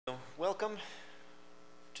Welcome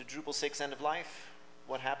to Drupal 6 End of Life.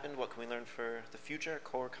 What happened? What can we learn for the future?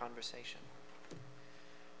 Core conversation.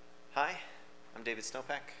 Hi, I'm David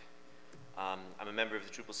Snowpack. I'm a member of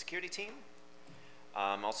the Drupal Security Team.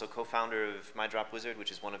 I'm also co-founder of myDropWizard,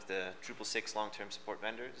 which is one of the Drupal 6 long-term support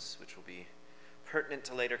vendors, which will be pertinent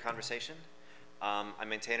to later conversation. I'm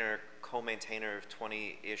co-maintainer of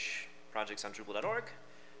 20-ish projects on Drupal.org,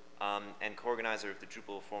 and co-organizer of the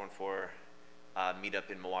Drupal 414 meetup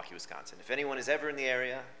in Milwaukee, Wisconsin. If anyone is ever in the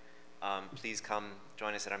area, please come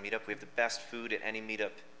join us at our meetup. We have the best food at any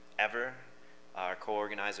meetup ever. Our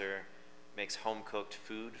co-organizer makes home-cooked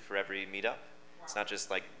food for every meetup. It's not just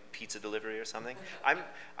like pizza delivery or something.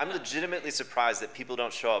 I'm legitimately surprised that people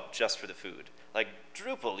don't show up just for the food. Like,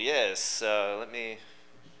 Drupal, yes, let me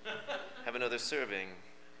have another serving.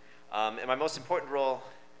 And my most important role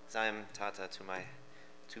is I am Tata to my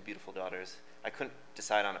two beautiful daughters. I couldn't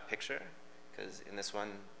decide on a picture, because in this one,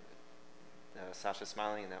 Sasha's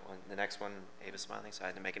smiling, and that one, the next one, Ava's smiling, so I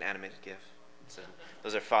had to make an animated GIF. So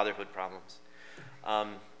those are fatherhood problems.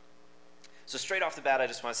 So straight off the bat, I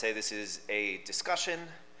just want to say this is a discussion.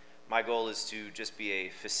 My goal is to just be a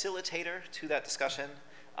facilitator to that discussion.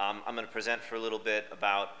 I'm going to present for a little bit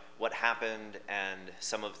about what happened and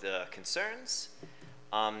some of the concerns.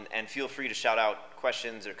 And feel free to shout out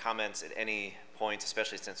questions or comments at any point,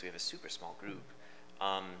 especially since we have a super small group.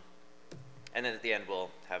 And then at the end, we'll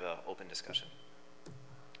have an open discussion.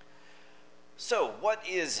 So what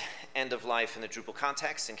is end of life in the Drupal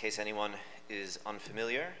context, in case anyone is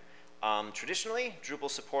unfamiliar? Traditionally, Drupal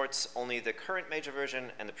supports only the current major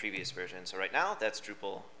version and the previous version. So right now, that's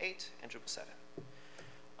Drupal 8 and Drupal 7.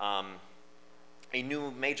 A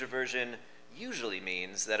new major version usually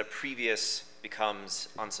means that a previous becomes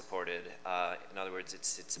unsupported. In other words,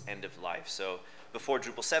 it's end of life. So before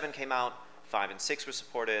Drupal 7 came out, 5 and 6 were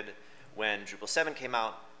supported. When Drupal 7 came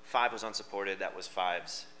out, 5 was unsupported. That was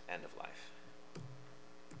 5's end of life.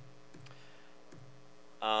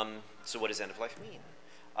 So what does end of life mean?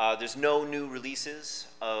 There's no new releases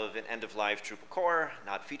of an end of life Drupal core,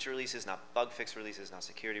 not feature releases, not bug fix releases, not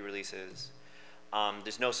security releases.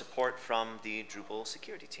 There's no support from the Drupal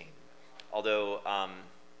Security Team. Although,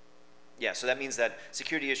 yeah, so that means that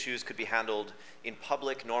security issues could be handled in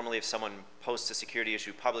public. Normally, if someone posts a security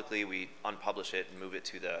issue publicly, we unpublish it and move it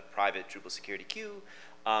to the private Drupal security queue.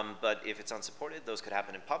 But if it's unsupported, those could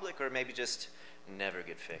happen in public or maybe just never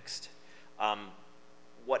get fixed.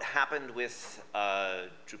 What happened with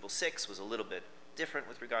Drupal 6 was a little bit different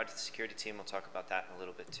with regard to the security team. We'll talk about that in a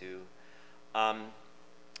little bit too.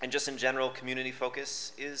 And just in general, community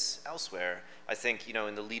focus is elsewhere. I think, you know,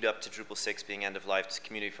 in the lead up to Drupal 6 being end of life,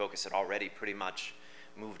 community focus had already pretty much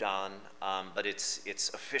moved on, but it's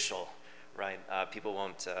official, right? People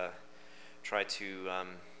won't try to, I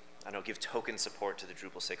don't know, give token support to the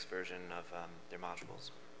Drupal 6 version of their modules.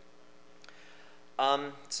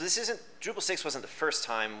 So this isn't, Drupal 6 wasn't the first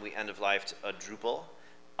time we end of lifed a Drupal.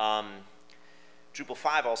 Drupal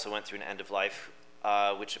 5 also went through an end of life,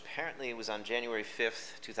 which apparently was on January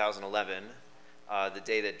 5th, 2011, the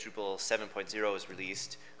day that Drupal 7.0 was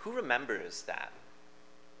released. Who remembers that?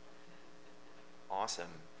 Awesome.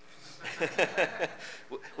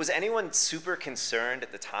 Was anyone super concerned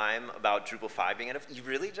at the time about Drupal 5 being end of life? You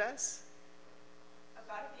really, Jess?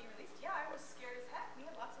 About it being released? Yeah, I was scared as heck. We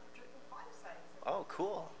had lots of Drupal 5 sites. Oh,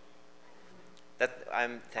 cool.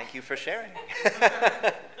 Thank you for sharing.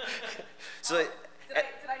 So. Did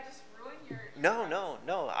I just ruin your...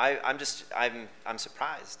 No. I'm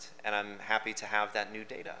surprised, and I'm happy to have that new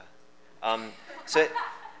data. So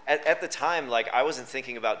at the time, like, I wasn't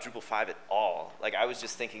thinking about Drupal 5 at all. Like, I was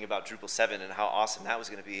just thinking about Drupal 7 and how awesome that was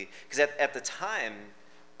going to be. Because at the time,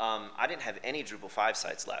 I didn't have any Drupal 5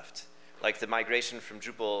 sites left. Like, the migration from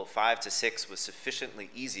Drupal 5 to 6 was sufficiently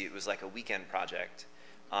easy. It was like a weekend project.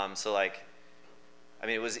 So like, I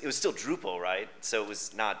mean, it was still Drupal, right? So it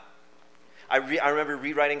was not. I remember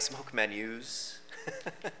rewriting some hook menus.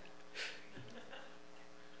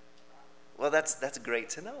 Well, that's great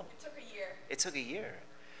to know. It took a year. It took a year.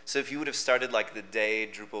 So if you would have started like the day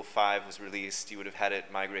Drupal 5 was released, you would have had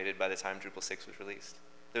it migrated by the time Drupal 6 was released.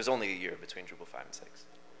 There was only a year between Drupal 5 and 6.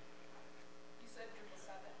 You said Drupal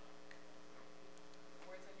 7. The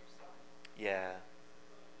words on your slide. Yeah.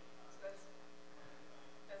 So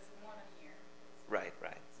that's more than a year. Right.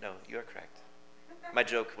 No, you are correct. My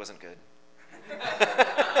joke wasn't good.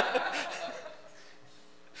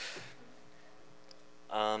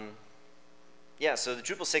 Yeah, so the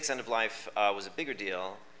Drupal 6 end of life was a bigger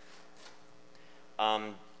deal.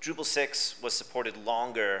 Drupal 6 was supported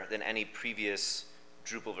longer than any previous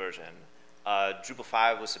Drupal version. Drupal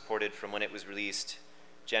 5 was supported from when it was released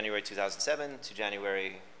January 2007 to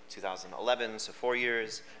January 2011, so 4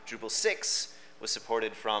 years. Drupal 6 was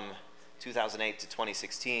supported from 2008 to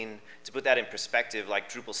 2016. To put that in perspective,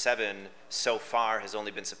 like Drupal 7 so far has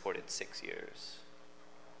only been supported 6 years.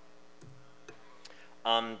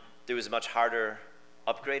 There was a much harder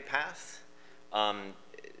upgrade path.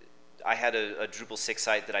 I had a Drupal 6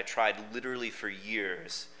 site that I tried literally for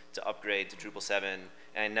years to upgrade to Drupal 7,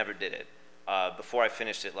 and I never did it. Before I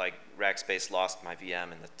finished it, like, Rackspace lost my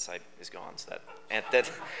VM, and the site is gone. So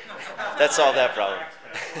that solved that problem.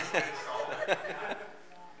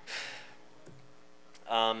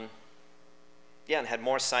 Yeah, and had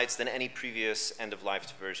more sites than any previous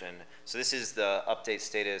end-of-life version. So this is the update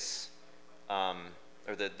status,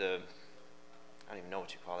 or the I don't even know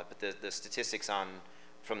what you call it, but the statistics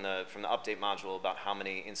from the update module about how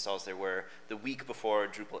many installs there were the week before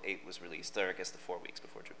Drupal 8 was released, or I guess the 4 weeks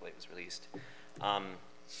before Drupal 8 was released. And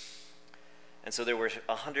so there were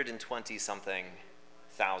 120-something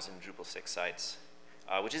thousand Drupal 6 sites,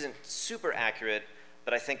 which isn't super accurate,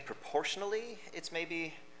 but I think proportionally it's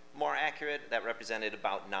maybe more accurate. That represented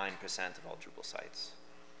about 9% of all Drupal sites.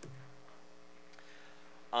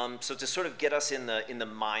 So to sort of get us in the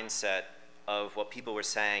mindset of what people were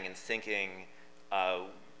saying and thinking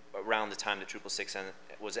around the time that Drupal 6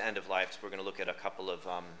 was end of life, we're going to look at a couple of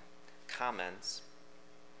comments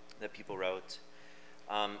that people wrote.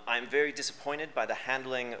 I'm very disappointed by the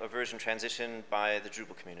handling of version transition by the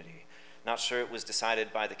Drupal community. Not sure it was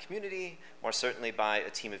decided by the community, more certainly by a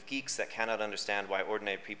team of geeks that cannot understand why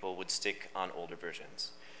ordinary people would stick on older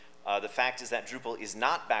versions. The fact is that Drupal is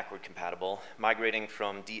not backward compatible. Migrating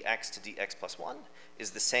from DX to DX+1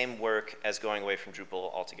 is the same work as going away from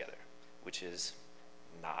Drupal altogether, which is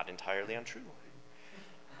not entirely untrue.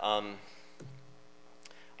 I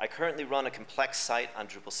currently run a complex site on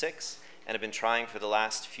Drupal 6 and have been trying for the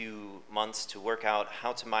last few months to work out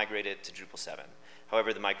how to migrate it to Drupal 7.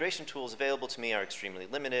 However, the migration tools available to me are extremely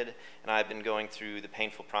limited, and I've been going through the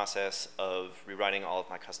painful process of rewriting all of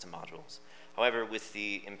my custom modules. However, with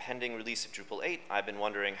the impending release of Drupal 8, I've been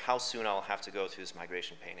wondering how soon I'll have to go through this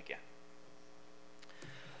migration pain again.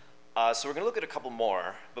 So we're going to look at a couple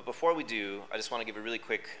more, but before we do, I just want to give a really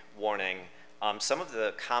quick warning. Some of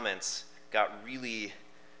the comments got really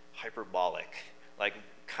hyperbolic, like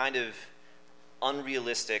kind of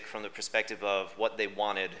unrealistic from the perspective of what they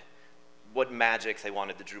wanted, what magic they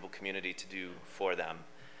wanted the Drupal community to do for them.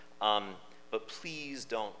 But please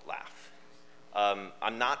don't laugh.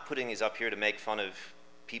 I'm not putting these up here to make fun of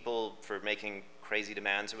people for making crazy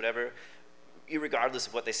demands or whatever. Irregardless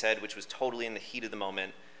of what they said, which was totally in the heat of the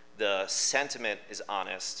moment, the sentiment is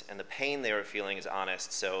honest and the pain they were feeling is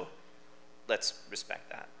honest, so let's respect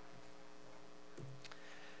that.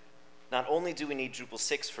 Not only do we need Drupal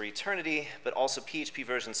 6 for eternity, but also PHP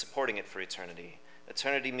versions supporting it for eternity.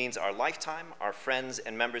 Eternity means our lifetime, our friends,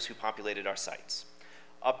 and members who populated our sites.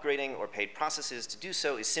 Upgrading or paid processes to do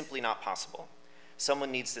so is simply not possible.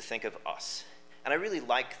 Someone needs to think of us. And I really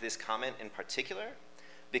like this comment in particular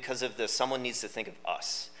because of the someone needs to think of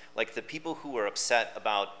us. Like the people who were upset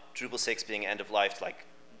about Drupal 6 being end of life, like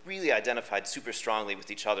really identified super strongly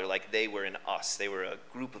with each other, like they were in us. They were a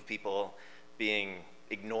group of people being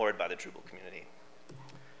ignored by the Drupal community.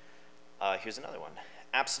 Here's another one.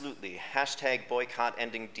 Absolutely, hashtag boycott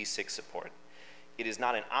ending D6 support. It is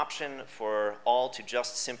not an option for all to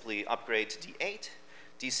just simply upgrade to D8.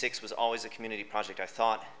 D6 was always a community project, I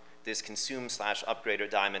thought. This consume/upgrade or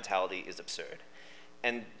die mentality is absurd.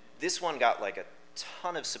 And this one got like a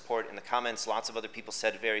ton of support in the comments. Lots of other people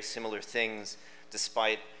said very similar things,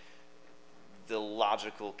 despite the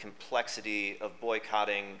logical complexity of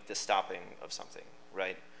boycotting the stopping of something,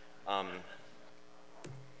 right?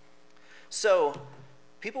 So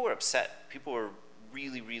people were upset. People were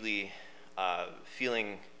really, really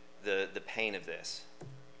feeling the pain of this,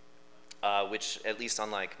 which, at least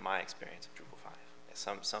unlike my experience of Drupal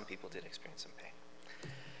 5, some people did experience some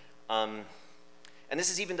pain. And this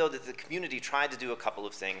is even though the community tried to do a couple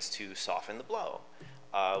of things to soften the blow,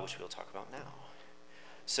 which we'll talk about now.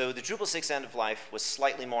 So the Drupal 6 end of life was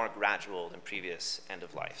slightly more gradual than previous end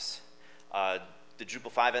of lives. The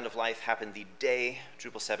Drupal 5 end of life happened the day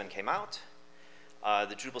Drupal 7 came out.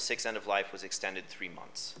 The Drupal 6 end of life was extended 3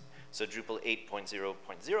 months. So Drupal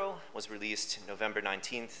 8.0.0 was released November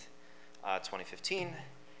 19th, 2015,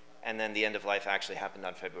 and then the end of life actually happened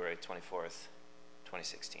on February 24th,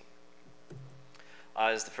 2016. It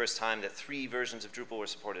was the first time that 3 versions of Drupal were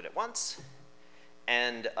supported at once,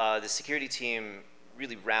 and the security team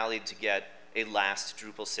really rallied to get a last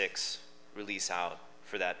Drupal 6 release out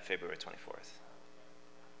for that February 24th.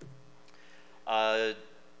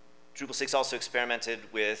 Drupal 6 also experimented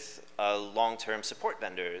with long-term support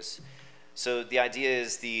vendors. So the idea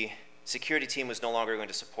is the security team was no longer going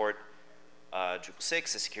to support Drupal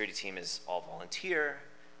 6. The security team is all volunteer.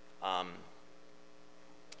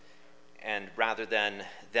 And rather than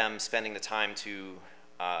them spending the time to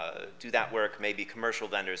do that work, maybe commercial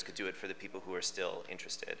vendors could do it for the people who are still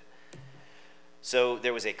interested. So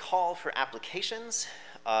there was a call for applications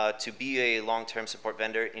to be a long-term support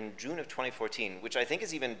vendor in June of 2014, which I think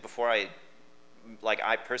is even before I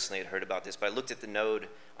personally had heard about this, but I looked at the node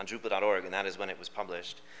on Drupal.org, and that is when it was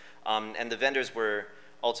published. And the vendors were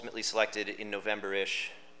ultimately selected in November-ish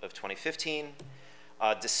of 2015.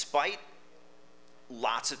 Despite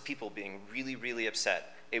lots of people being really, really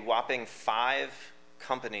upset, a whopping 5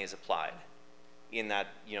 companies applied in that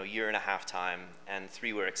year and a half time, and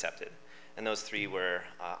 3 were accepted. And those 3 were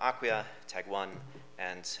Acquia, Tag 1,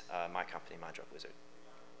 and my company, myDropWizard.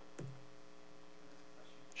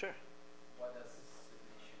 Sure. What does submission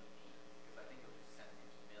mean? Because I think it was just sending an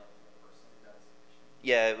email to the person. Is that a submission?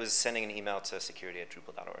 Yeah, it was sending an email to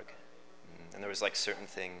security@drupal.org. And there was like certain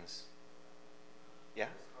things. Yeah?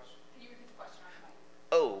 Can you repeat the question on the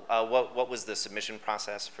mic? Oh, what was the submission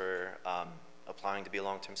process for applying to be a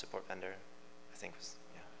long-term support vendor? I think was,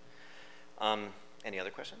 yeah. Any other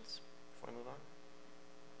questions before I move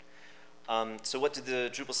on? So what did the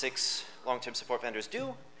Drupal 6 long-term support vendors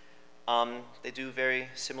do? They do very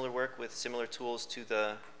similar work with similar tools to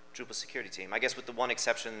the Drupal Security Team. I guess with the one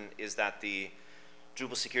exception is that the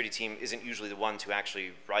Drupal Security Team isn't usually the one to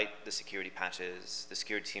actually write the security patches. The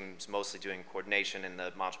security team's mostly doing coordination, and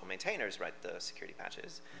the module maintainers write the security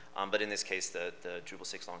patches. But in this case, the Drupal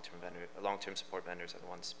 6 long-term support vendors are the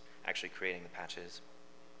ones actually creating the patches.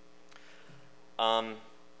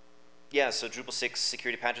 Yeah, so Drupal 6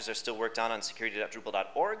 security patches are still worked on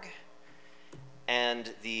security.drupal.org.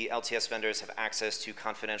 And the LTS vendors have access to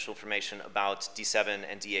confidential information about D7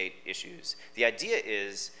 and D8 issues. The idea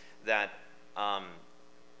is that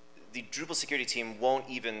the Drupal security team won't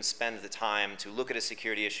even spend the time to look at a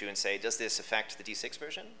security issue and say, does this affect the D6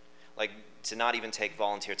 version? Like, to not even take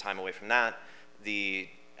volunteer time away from that, the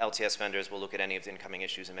LTS vendors will look at any of the incoming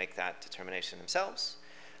issues and make that determination themselves.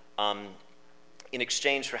 In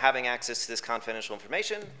exchange for having access to this confidential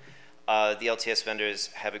information, the LTS vendors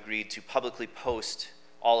have agreed to publicly post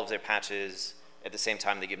all of their patches at the same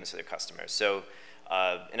time they give them to their customers. So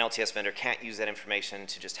an LTS vendor can't use that information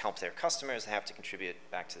to just help their customers. They have to contribute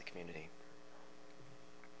back to the community.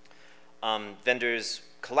 Vendors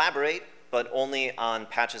collaborate, but only on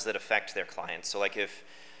patches that affect their clients. So like if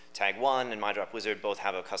Tag 1 and myDropWizard both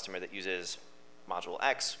have a customer that uses module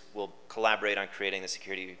X, we'll collaborate on creating the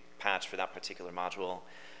security patch for that particular module.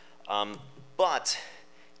 But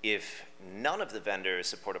if none of the vendors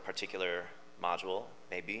support a particular module,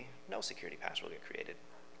 maybe no security patch will get created.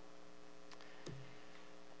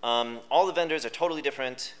 All the vendors are totally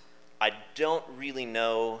different. I don't really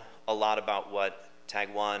know a lot about what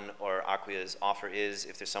Tag 1 or Acquia's offer is.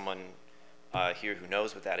 If there's someone here who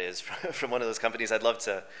knows what that is from one of those companies, I'd love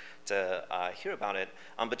to hear about it.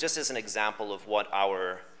 But just as an example of what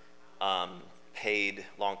our paid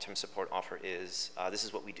long-term support offer is, this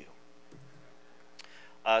is what we do.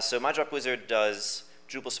 So myDropWizard does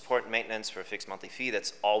Drupal support and maintenance for a fixed monthly fee.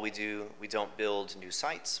 That's all we do. We don't build new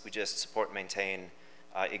sites. We just support and maintain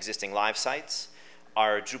existing live sites.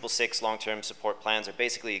 Our Drupal 6 long-term support plans are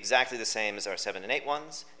basically exactly the same as our 7 and 8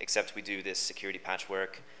 ones, except we do this security patch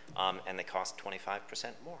work, and they cost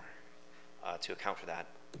 25% more to account for that.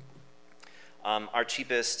 Our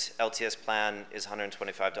cheapest LTS plan is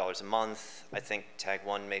 $125 a month. I think Tag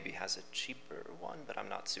 1 maybe has a cheaper one, but I'm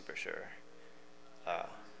not super sure.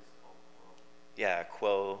 Yeah,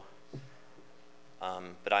 Quo.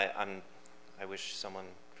 But I wish someone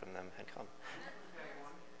from them had come.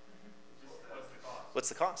 What's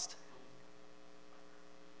the cost?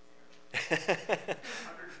 $149.99 per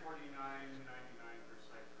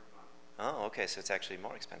site per month. Oh, okay, so it's actually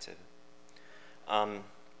more expensive.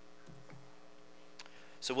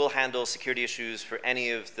 So we'll handle security issues for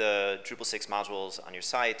any of the Drupal 6 modules on your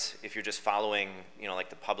site. If you're just following, like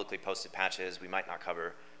the publicly posted patches, we might not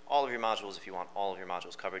cover all of your modules. If you want all of your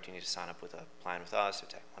modules covered, you need to sign up with a plan with us or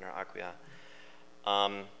Tag 1 or Acquia.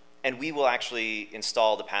 And we will actually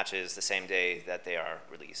install the patches the same day that they are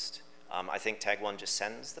released. I think Tag 1 just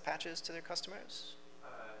sends the patches to their customers.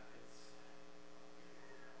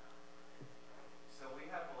 So we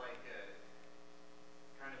have like a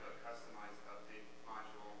kind of a customized update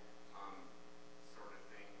module sort of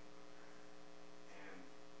thing, and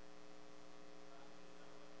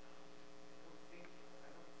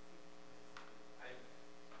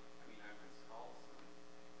I've installed some.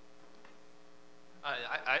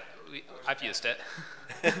 I've used it.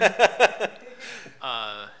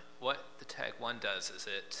 What the tag 1 does is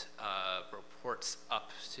it reports up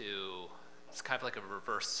to, it's kind of like a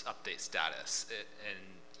reverse update status, and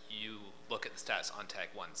you look at the status on tag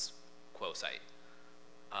 1's quo site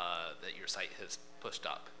that your site has pushed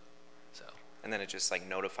up. So. And then it just like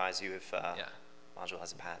notifies you if yeah. module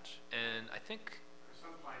has a patch. And I think For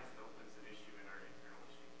some clients, it opens an issue in our internal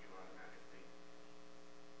issue queue automatically.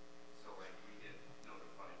 So like we get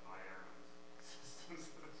notified by our own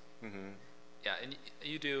systems. yeah, and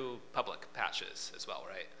you do public patches as well,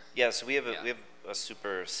 right? Yeah, so we have a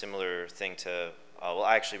super similar thing to, well,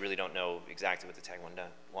 I actually really don't know exactly what the tag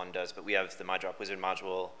one does, but we have the myDropWizard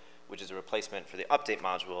module, which is a replacement for the update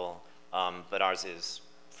module, but ours is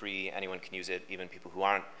free. Anyone can use it, even people who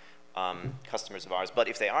aren't customers of ours. But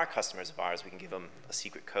if they are customers of ours, we can give them a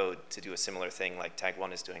secret code to do a similar thing like tag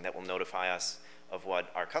 1 is doing that will notify us of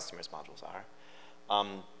what our customers' modules are.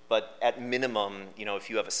 But at minimum, you know, if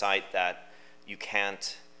you have a site that you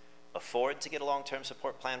can't afford to get a long-term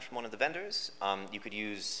support plan from one of the vendors, you could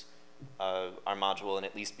use our module and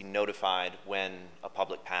at least be notified when a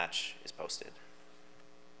public patch is posted.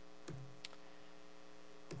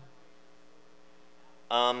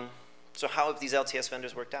 So how have these LTS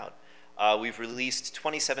vendors worked out? We've released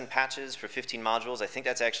 27 patches for 15 modules. I think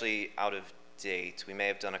that's actually out of date. We may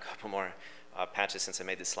have done a couple more patches since I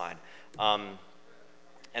made this slide.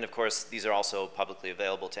 And of course, these are also publicly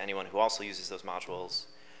available to anyone who also uses those modules.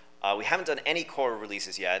 We haven't done any core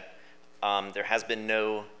releases yet. There has been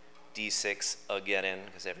no D6 again,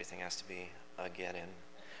 because everything has to be again.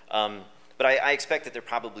 But I expect that there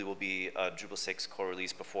probably will be a Drupal 6 core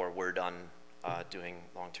release before we're done doing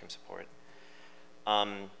long-term support.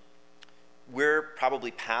 We're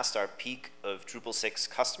probably past our peak of Drupal 6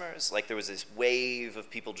 customers. Like there was this wave of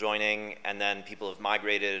people joining, and then people have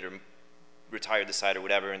migrated or retired the site or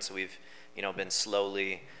whatever, and so we've been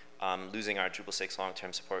slowly losing our Drupal 6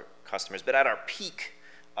 long-term support customers. But at our peak,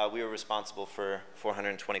 we were responsible for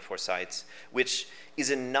 424 sites, which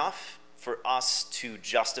is enough for us to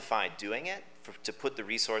justify doing it, to put the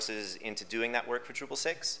resources into doing that work for Drupal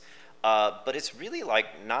 6. But it's really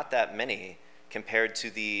like not that many compared to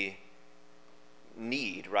the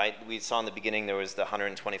need, right? We saw in the beginning there was the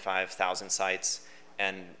 125,000 sites,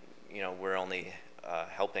 and we're only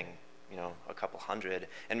helping a couple hundred,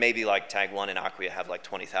 and maybe like tag 1 and Acquia have like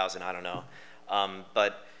 20,000, I don't know.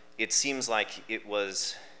 But it seems like it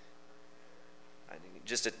was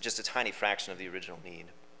just a tiny fraction of the original need.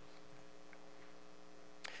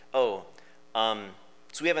 Oh,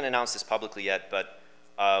 so we haven't announced this publicly yet, but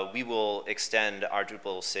we will extend our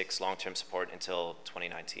Drupal 6 long-term support until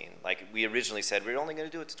 2019. Like we originally said, we were only going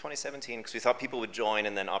to do it to 2017 because we thought people would join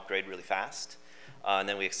and then upgrade really fast. And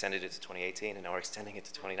then we extended it to 2018, and now we're extending it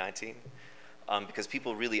to 2019 because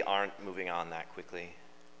people really aren't moving on that quickly.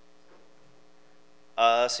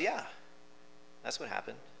 So yeah, that's what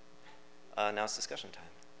happened. Now it's discussion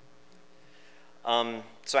time.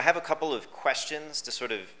 So I have a couple of questions to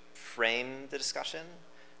sort of frame the discussion,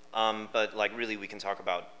 but like really we can talk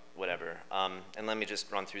about whatever. And let me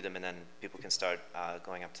just run through them, and then people can start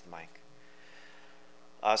going up to the mic.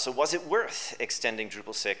 So was it worth extending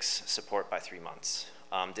Drupal 6 support by 3 months?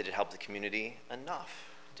 Did it help the community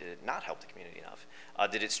enough? Did it not help the community enough?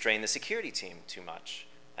 Did it strain the security team too much?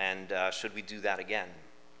 And should we do that again?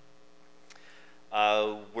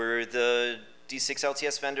 Were the D6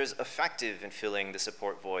 LTS vendors effective in filling the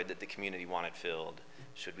support void that the community wanted filled?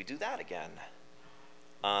 Should we do that again?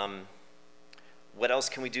 What else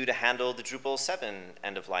can we do to handle the Drupal 7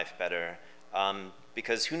 end of life better?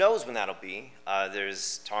 Because who knows when that'll be.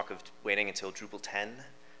 There's talk of waiting until Drupal 10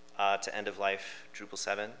 to end of life Drupal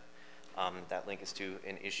 7. That link is to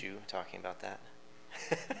an issue talking about that.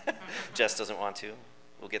 Jess doesn't want to.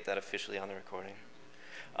 We'll get that officially on the recording.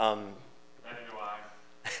 Neither do I.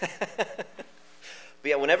 But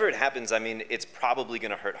yeah, whenever it happens, I mean, it's probably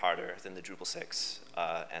going to hurt harder than the Drupal 6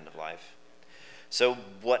 end of life. So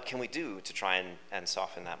what can we do to try and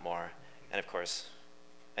soften that more? And of course,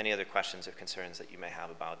 any other questions or concerns that you may have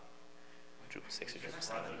about Drupal 6 or Drupal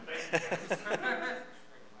 7?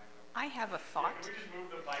 I have a thought. Can we just move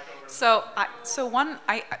the mic over?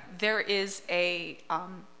 There is a,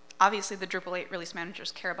 obviously the Drupal 8 release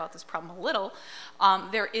managers care about this problem a little.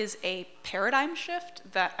 There is a paradigm shift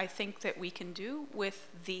that I think that we can do with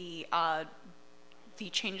the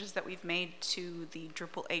changes that we've made to the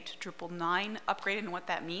Drupal 8 to Drupal 9 upgrade, and what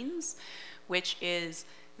that means, which is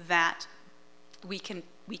that we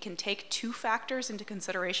can take 2 factors into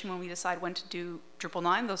consideration when we decide when to do Drupal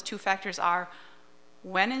 9. Those 2 factors are,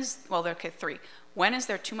 okay, 3. When is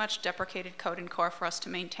there too much deprecated code in core for us to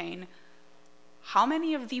maintain? How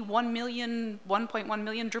many of the 1.1 million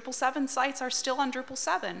Drupal 7 sites are still on Drupal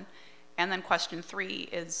 7? And then question 3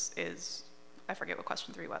 is I forget what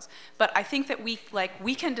question 3 was. But I think that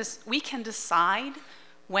we can decide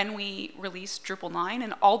when we release Drupal 9,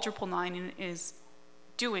 and all Drupal 9 is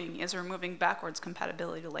doing is removing backwards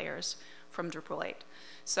compatibility layers from Drupal 8.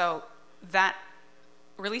 So that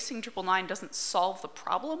releasing Drupal 9 doesn't solve the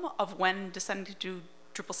problem of when descending to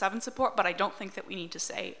Drupal 7 support, but I don't think that we need to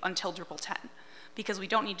say until Drupal 10, because we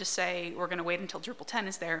don't need to say we're going to wait until Drupal 10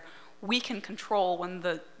 is there. We can control when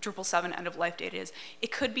the Drupal 7 end of life date is.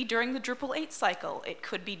 It could be during the Drupal 8 cycle. It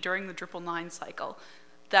could be during the Drupal 9 cycle.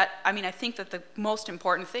 I think that the most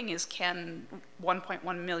important thing is, can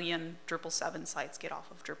 1.1 million Drupal 7 sites get off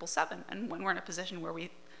of Drupal 7? And when we're in a position where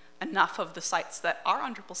enough of the sites that are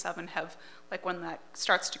on Drupal 7 have, like when that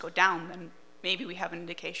starts to go down, then maybe we have an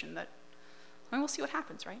indication that, we'll see what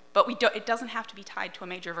happens, right? But it doesn't have to be tied to a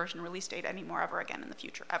major version release date anymore ever again in the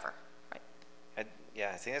future, ever, right? I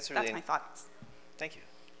think that's really... That's my thoughts. Thank you.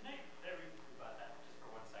 Can I about that just for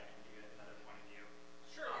 1 second to get another point of view?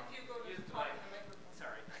 Sure, if you go to the microphone.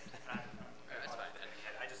 Sorry. That's fine.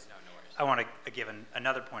 No worries. I want to give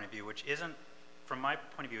another point of view, which isn't, from my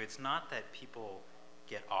point of view, it's not that people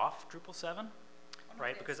get off Drupal 7,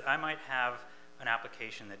 right? Because I might have an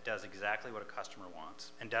application that does exactly what a customer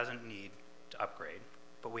wants and doesn't need to upgrade,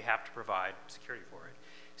 but we have to provide security for it.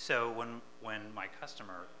 So when my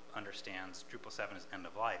customer understands Drupal 7 is end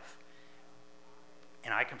of life,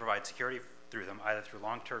 and I can provide security through them, either through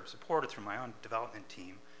long-term support or through my own development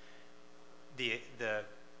team, it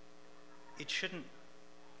shouldn't,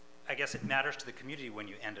 I guess it matters to the community when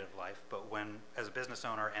you end of life, but when, as a business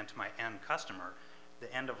owner and to my end customer,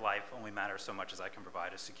 the end of life only matters so much as I can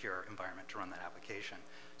provide a secure environment to run that application.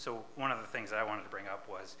 So one of the things that I wanted to bring up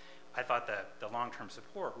was, I thought that the long-term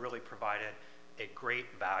support really provided a great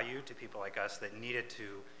value to people like us that needed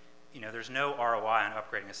to, there's no ROI on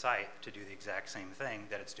upgrading a site to do the exact same thing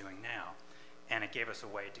that it's doing now. And it gave us a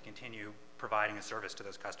way to continue providing a service to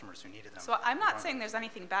those customers who needed them. So I'm not saying there's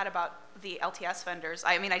anything bad about the LTS vendors.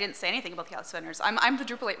 I mean, I didn't say anything about the LTS vendors. I'm the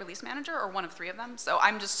Drupal 8 release manager, or one of 3 of them. So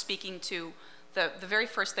I'm just speaking to the very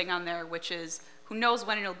first thing on there, which is, who knows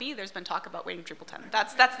when it'll be. There's been talk about waiting Drupal 10.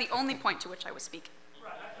 That's the only point to which I was speaking.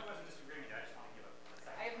 Right, I wasn't disagreeing with you. I just want to give a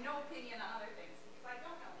second. I have no opinion on other things, because I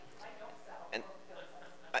don't know, because I don't sell. And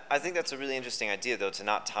I think that's a really interesting idea, though, to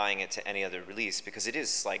not tying it to any other release, because it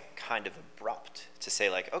is like kind of abrupt to say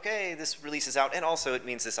like, okay, this release is out, and also it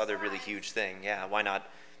means this other really huge thing. Yeah, why not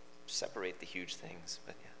separate the huge things?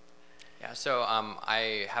 But yeah. Yeah, so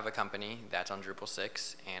I have a company that's on Drupal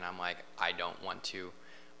 6, and I'm like, I don't want to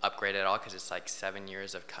upgrade at all because it's like 7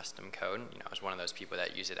 years of custom code. I was one of those people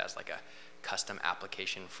that use it as like a custom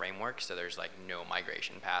application framework, so there's like no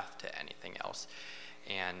migration path to anything else.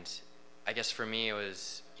 And I guess for me it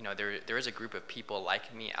was, there is a group of people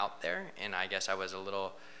like me out there, and I guess I was a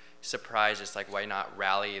little surprised, just like, why not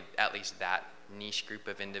rally at least that niche group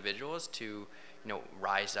of individuals to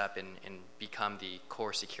rise up and become the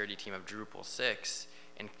core security team of Drupal 6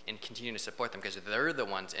 and continue to support them, because they're the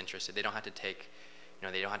ones interested. They don't have to take,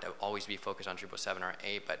 they don't have to always be focused on Drupal 7 or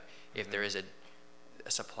 8, but if there is a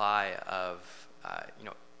supply of,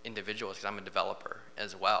 individuals, because I'm a developer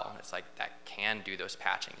as well, it's like that can do those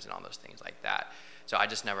patchings and all those things like that. So I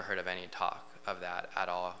just never heard of any talk of that at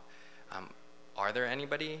all.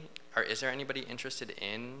 Is there anybody interested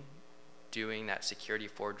in doing that security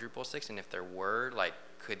for Drupal 6, and if there were, like,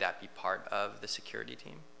 could that be part of the security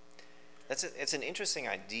team? It's an interesting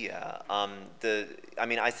idea.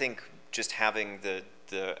 I think just having the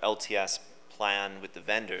LTS plan with the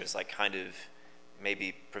vendors, like, kind of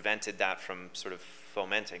maybe prevented that from sort of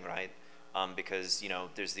fomenting, right? Because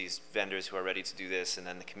there's these vendors who are ready to do this, and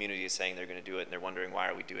then the community is saying they're going to do it, and they're wondering, why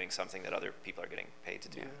are we doing something that other people are getting paid to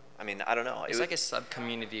do? Yeah. I mean, I don't know. It's like a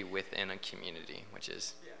sub-community within a community, which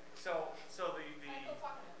is... Yeah. So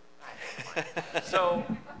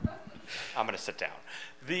I'm going to sit down.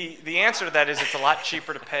 The answer to that is, it's a lot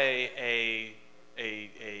cheaper to pay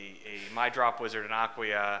a myDropWizard and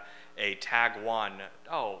Acquia a tag 1.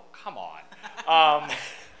 Oh, come on.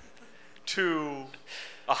 To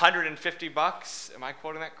 $150. Am I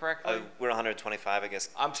quoting that correctly? We're 125, I guess.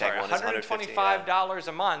 I'm sorry, $125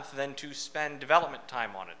 a month than to spend development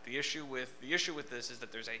time on it. The issue with this is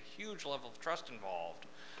that there's a huge level of trust involved.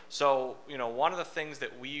 So, one of the things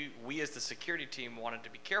that we as the security team wanted to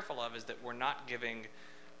be careful of is that we're not giving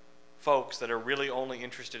folks that are really only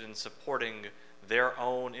interested in supporting their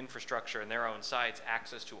own infrastructure and their own sites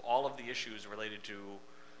access to all of the issues related to,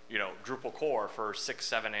 Drupal core for 6,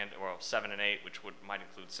 7, and 8, which might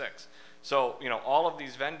include 6. So, all of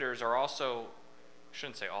these vendors are also, I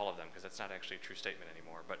shouldn't say all of them, because that's not actually a true statement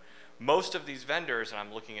anymore, but most of these vendors, and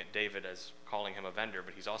I'm looking at David as calling him a vendor,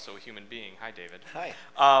 but he's also a human being. Hi, David. Hi.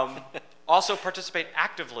 Also participate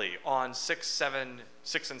actively on 6 and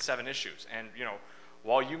 7 issues. And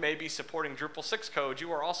while you may be supporting Drupal 6 code,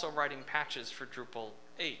 you are also writing patches for Drupal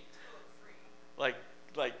 8.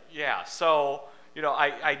 Yeah. So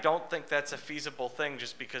I don't think that's a feasible thing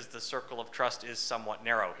just because the circle of trust is somewhat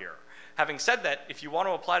narrow here. Having said that, if you want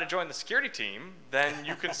to apply to join the security team, then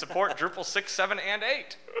you can support Drupal 6, 7, and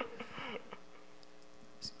 8.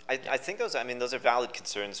 I think those are valid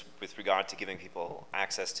concerns with regard to giving people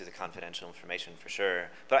access to the confidential information for sure.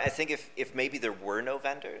 But I think if maybe there were no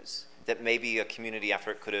vendors, that maybe a community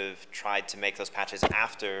effort could have tried to make those patches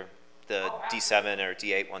after the D7 or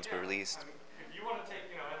D8 ones were released. If you want to take,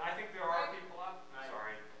 and I think there are people out.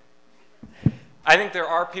 Sorry. I think there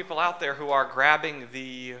are people out there who are grabbing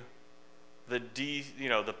the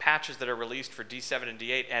patches that are released for D7 and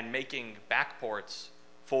D8 and making backports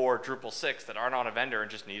for Drupal 6 that aren't on a vendor and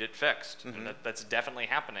just need it fixed. Mm-hmm. And that's definitely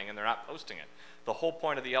happening, and they're not posting it. The whole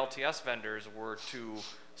point of the LTS vendors were to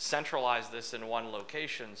centralize this in one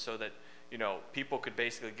location so that people could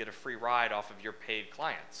basically get a free ride off of your paid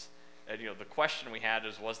clients. And the question we had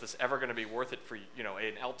is, was this ever going to be worth it for an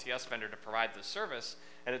LTS vendor to provide this service?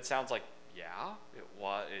 And it sounds like, yeah, it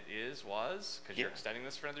was, because you're extending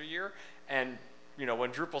this for another year. And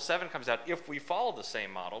when Drupal 7 comes out, if we follow the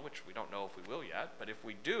same model, which we don't know if we will yet, but if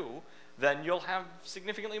we do, then you'll have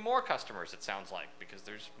significantly more customers, it sounds like, because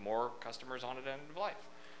there's more customers on it end of life.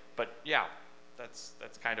 But yeah, that's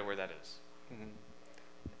kind of where that is. Mm-hmm.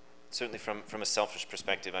 Certainly from a selfish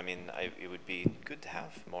perspective, it would be good to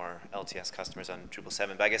have more LTS customers on Drupal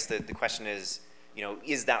 7. But I guess the question is,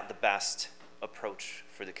 is that the best approach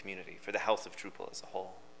for the community, for the health of Drupal as a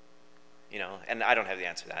whole? And I don't have the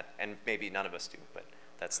answer to that, and maybe none of us do, but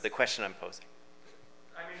that's the question I'm posing.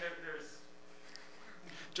 There's...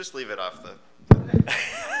 Just leave it off the...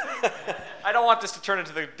 I don't want this to turn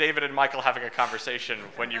into the David and Michael having a conversation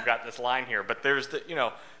when you've got this line here, but there's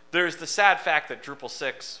the sad fact that Drupal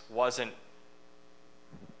 6 wasn't...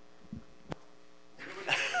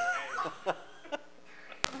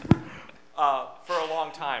 for a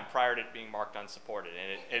long time prior to it being marked unsupported,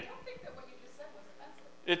 and I don't think that what you just said was offensive.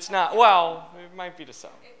 It's not. Well, it might be to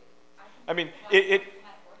some.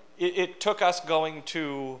 It took us going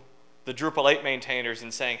to the Drupal 8 maintainers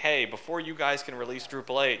and saying, hey, before you guys can release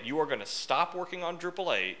Drupal 8, you are going to stop working on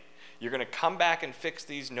Drupal 8. You're going to come back and fix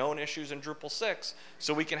these known issues in Drupal 6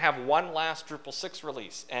 so we can have one last Drupal 6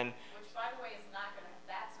 release. And which, by the way,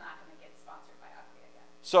 that's not going to get sponsored by Acquia again.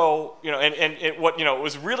 So, it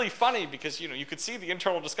was really funny because, you could see the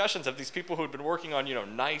internal discussions of these people who had been working on,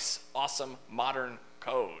 nice, awesome, modern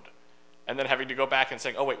code, and then having to go back and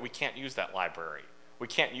saying, oh wait, we can't use that library. We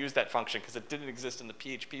can't use that function because it didn't exist in the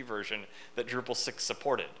PHP version that Drupal 6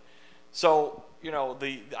 supported. So,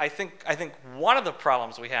 I think one of the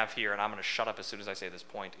problems we have here, and I'm going to shut up as soon as I say this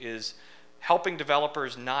point, is helping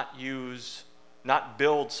developers not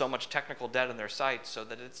build so much technical debt in their sites so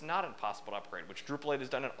that it's not impossible to upgrade, which Drupal 8 has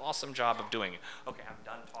done an awesome job of doing. Okay, I'm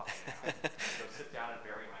done talking now. Go sit down and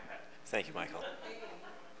bury my head. Thank you, Michael.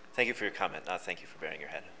 Thank you for your comment. Not thank you for burying your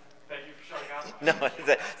head. Thank you for shutting up.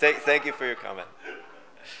 No, thank you for your comment.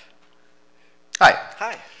 Hi.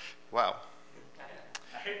 Hi. Wow.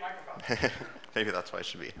 I hate microphones. Maybe that's why I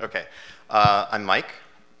should be. Okay. I'm Mike.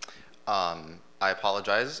 I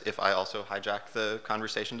apologize if I also hijacked the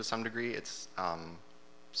conversation to some degree. It's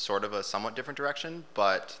sort of a somewhat different direction,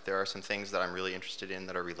 but there are some things that I'm really interested in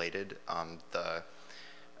that are related. The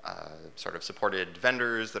sort of supported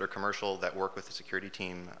vendors that are commercial that work with the security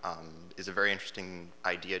team is a very interesting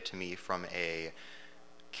idea to me from a,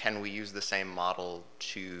 can we use the same model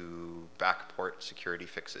to backport security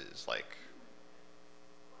fixes? Like,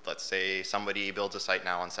 let's say somebody builds a site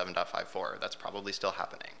now on 7.54. That's probably still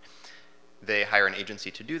happening. They hire an agency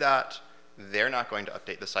to do that. They're not going to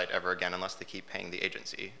update the site ever again unless they keep paying the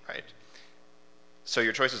agency, right? So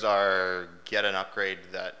your choices are get an upgrade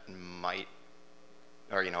that might,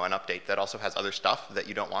 or an update that also has other stuff that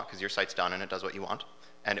you don't want because your site's done and it does what you want,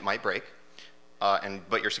 and it might break,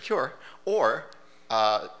 but you're secure, or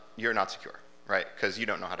you're not secure, right? Because you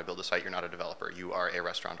don't know how to build a site, you're not a developer, you are a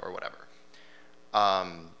restaurant or whatever.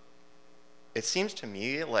 It seems to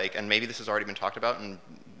me like, and maybe this has already been talked about and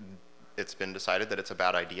it's been decided that it's a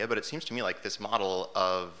bad idea, but it seems to me like this model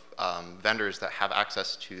of vendors that have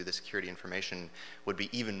access to the security information would be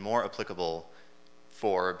even more applicable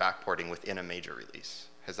for backporting within a major release.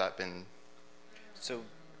 Has that been? So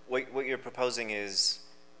what you're proposing is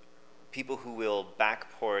people who will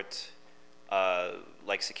backport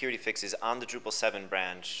like security fixes on the Drupal 7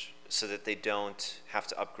 branch so that they don't have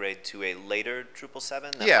to upgrade to a later Drupal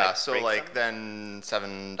 7? That Yeah, might so break like them?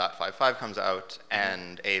 then 7.55 comes out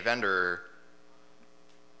and a vendor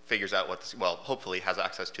figures out what, well, hopefully has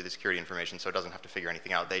access to the security information so it doesn't have to figure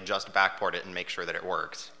anything out. They just backport it and make sure that it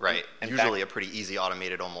works, right? And Usually a pretty easy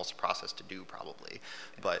automated almost process to do probably,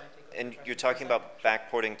 but. And you're talking about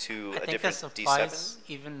backporting to a different I think this applies D7?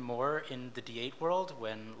 even more in the D8 world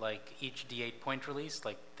when like each D8 point release,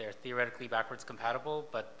 like they're theoretically backwards compatible,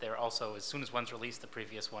 but they're also, as soon as one's released, the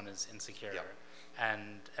previous one is insecure. Yep.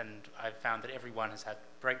 And I've found that everyone has had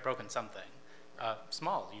broken something.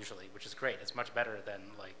 Small usually, which is great. It's much better than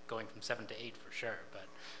like going from 7 to 8 for sure, but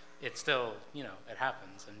it's still, you know, it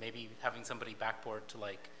happens, and maybe having somebody backport to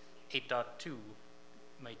like 8.2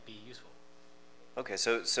 might be useful. Okay,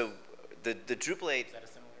 so the Drupal 8 Is that a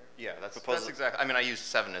similar? Yeah, that's proposal? exactly, I mean, I used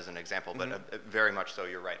 7 as an example, but very much so,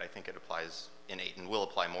 you're right. I think it applies in 8 and will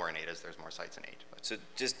apply more in 8 as there's more sites in 8. But. So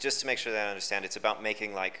just to make sure that I understand, it's about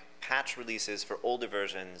making like patch releases for older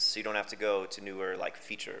versions so you don't have to go to newer like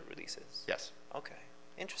feature releases. Yes. Okay,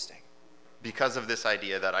 interesting. Because of this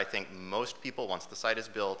idea that I think most people, once the site is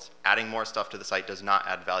built, adding more stuff to the site does not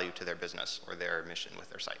add value to their business or their mission with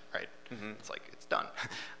their site, right? It's like, it's done.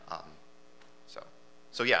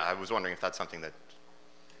 So yeah, I was wondering if that's something that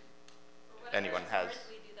anyone has.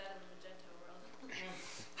 We do that in the Magento world.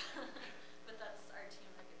 But that's our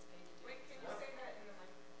team that gets paid to do it. Wait, can you say that in the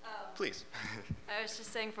mic? Please. I was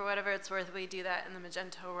just saying, for whatever it's worth, we do that in the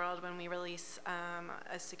Magento world. When we release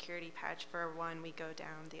a security patch for one, we go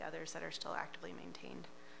down the others that are still actively maintained.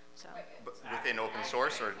 So. But within open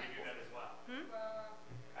source or?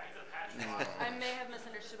 I may have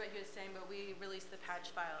misunderstood what he was saying, but we release the patch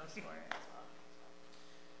files for it as well.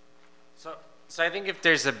 So I think if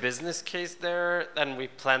there's a business case there, then we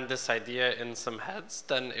plant this idea in some heads,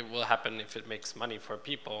 then it will happen if it makes money for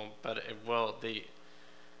people. But it will,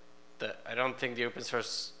 I don't think the open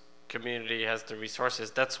source community has the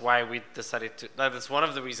resources. That's why we decided to, that's one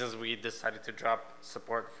of the reasons we decided to drop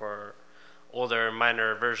support for older,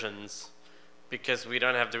 minor versions, because we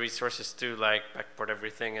don't have the resources to like backport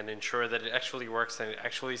everything and ensure that it actually works and it's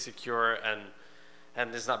actually secure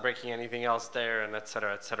and is not breaking anything else there, and et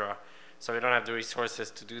cetera, et cetera. So we don't have the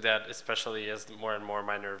resources to do that, especially as more and more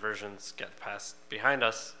minor versions get passed behind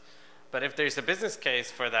us. But if there's a business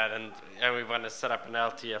case for that and we want to set up an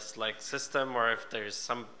LTS-like system, or if there's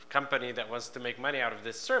some company that wants to make money out of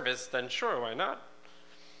this service, then sure, why not?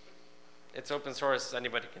 It's open source,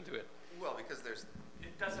 anybody can do it. Well, because there's...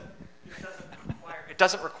 It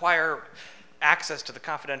doesn't require access to the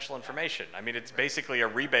confidential information. I mean, it's basically a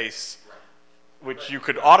rebase which you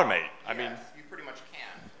could automate. I mean, you pretty much can.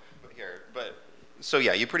 So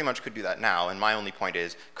yeah, you pretty much could do that now, and my only point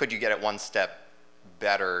is, could you get it one step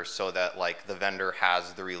better so that like the vendor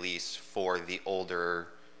has the release for the older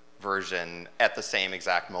version at the same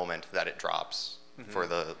exact moment that it drops for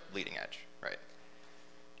the leading edge, right?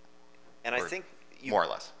 And I think more or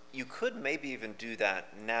less. You could maybe even do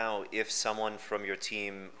that now if someone from your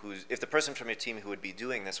team if the person from your team who would be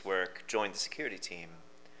doing this work joined the security team,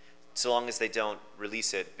 so long as they don't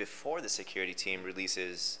release it before the security team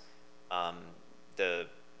releases the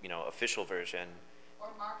official version. Or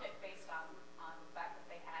mark it based on the fact that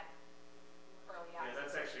they had early access. Yeah,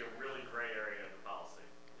 that's actually a really gray area of the policy,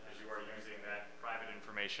 as you are using that private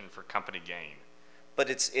information for company gain. But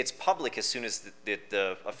it's public as soon as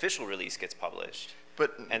the official release gets published.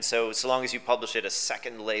 And so long as you publish it a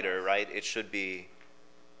second later, right, it should be.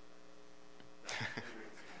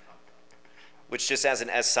 Which, just as an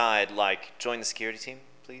aside, like, join the security team,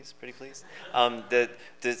 please, pretty please. The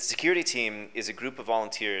security team is a group of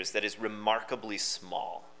volunteers that is remarkably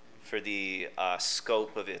small for the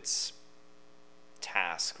scope of its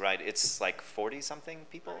task, right? It's like 40-something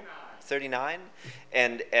people, 39,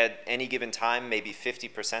 and at any given time, maybe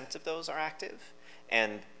 50% of those are active.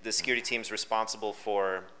 And the security team is responsible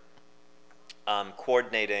for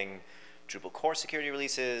coordinating Drupal core security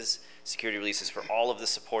releases for all of the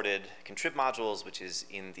supported contrib modules, which is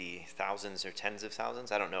in the thousands or tens of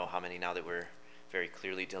thousands. I don't know how many now that we're very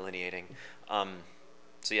clearly delineating.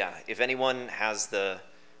 So yeah, if anyone has the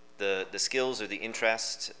skills or the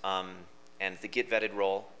interest and the Git vetted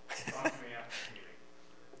role. Talk to me after the meeting.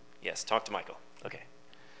 Yes, talk to Michael. Okay.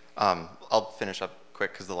 I'll finish up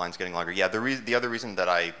quick because the line's getting longer. Yeah, the other reason that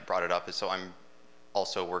I brought it up is so I'm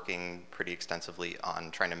also working pretty extensively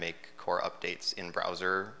on trying to make core updates in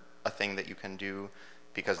browser a thing that you can do,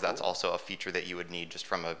 because that's also a feature that you would need just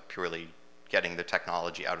from a purely getting the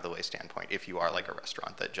technology out of the way standpoint if you are like a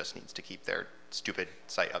restaurant that just needs to keep their stupid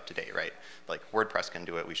site up to date, right? Like WordPress can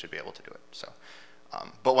do it, we should be able to do it. So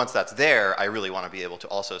But once that's there, I really want to be able to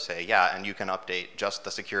also say, yeah, and you can update just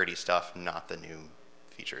the security stuff, not the new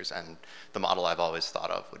features. And the model I've always thought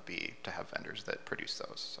of would be to have vendors that produce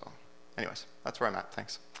those. So anyways, that's where I'm at.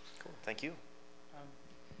 Thanks. Cool. Thank you.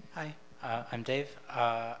 Hi, I'm Dave.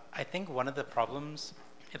 I think one of the problems,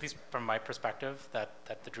 at least from my perspective, that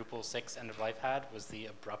the Drupal 6 end of life had was the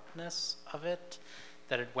abruptness of it.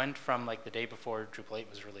 That it went from like the day before Drupal 8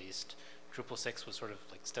 was released, Drupal 6 was sort of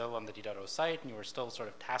like still on the D.O site, and you were still sort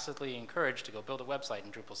of tacitly encouraged to go build a website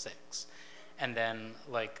in Drupal 6. And then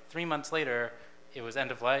like 3 months later, it was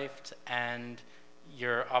end of life, and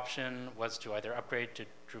your option was to either upgrade to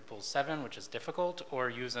Drupal 7, which is difficult, or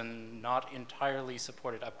use a not entirely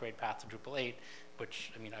supported upgrade path to Drupal 8,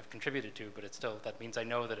 which, I mean, I've contributed to, but it's still, that means I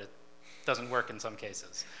know that it doesn't work in some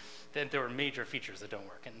cases. There were major features that don't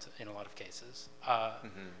work in a lot of cases.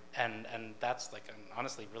 And that's like an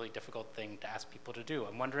honestly really difficult thing to ask people to do.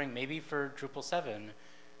 I'm wondering maybe for Drupal 7,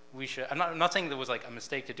 we should, I'm not saying there was like a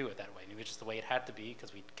mistake to do it that way. Maybe it's just the way it had to be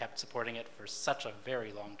because we kept supporting it for such a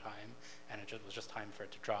very long time, and it was just time for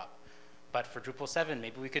it to drop. But for Drupal 7,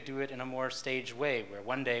 maybe we could do it in a more staged way, where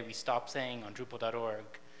one day we stop saying on Drupal.org,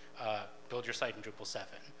 build your site in Drupal 7,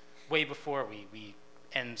 way before we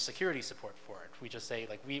end security support for it. We just say,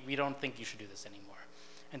 like, we don't think you should do this anymore.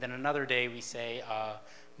 And then another day we say,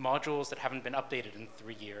 modules that haven't been updated in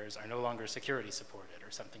 3 years are no longer security supported,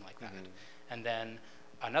 or something like that. And then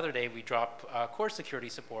another day we drop core security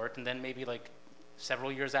support, and then maybe like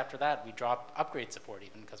several years after that we drop upgrade support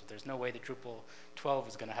even, because there's no way that Drupal 12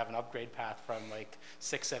 is going to have an upgrade path from like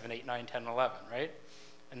 6, 7, 8, 9, 10, 11, right?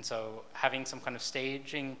 And so having some kind of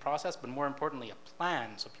staging process, but more importantly a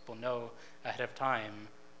plan so people know ahead of time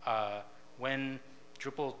when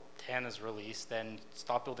Drupal 10 is released, then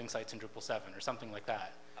stop building sites in Drupal 7 or something like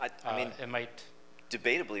that. I mean, it might...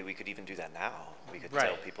 Debatably, we could even do that now. We could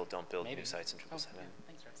tell people don't build new sites in Drupal 7.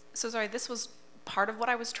 Thanks, Russ. So sorry, this was part of what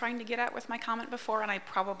I was trying to get at with my comment before, and I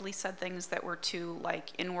probably said things that were too like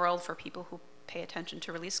in-world for people who pay attention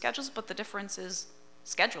to release schedules, but the difference is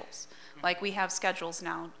schedules. Like, we have schedules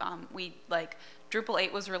now. Drupal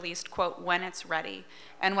 8 was released, quote, when it's ready.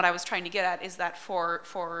 And what I was trying to get at is that for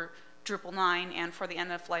Drupal 9 and for the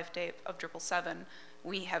end of life date of Drupal 7,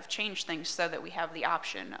 we have changed things so that we have the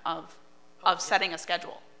option of setting a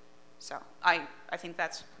schedule. So I think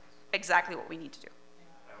that's exactly what we need to do.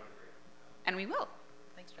 I would agree. And we will.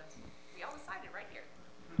 Thanks, Jess. We all decided right here.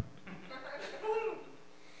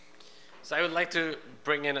 So I would like to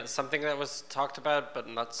bring in something that was talked about, but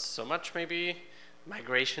not so much maybe,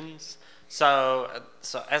 migrations. So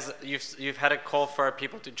as you've had a call for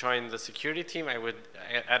people to join the security team, I would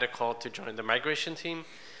add a call to join the migration team,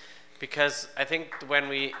 because I think when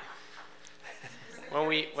we've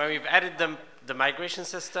added the migration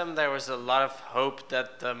system, there was a lot of hope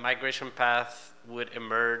that the migration path would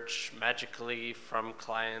emerge magically from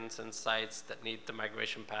clients and sites that need the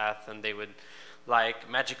migration path, and they would like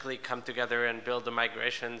magically come together and build the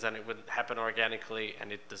migrations, and it would happen organically,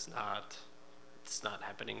 and it does not. It's not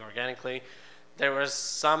happening organically. There was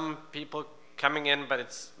some people coming in, but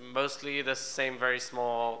it's mostly the same very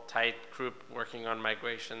small, tight group working on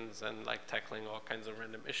migrations and like tackling all kinds of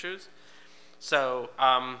random issues. So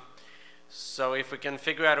if we can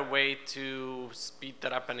figure out a way to speed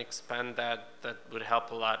that up and expand that, that would help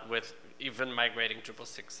a lot with even migrating Drupal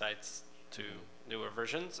 6 sites to newer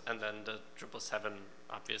versions, and then the Drupal 7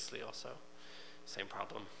 obviously also same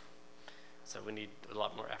problem. So we need a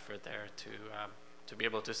lot more effort there to be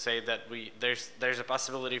able to say that there's a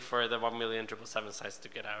possibility for the 1 million Drupal 7 sites to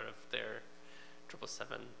get out of their Drupal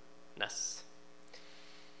 7 nests.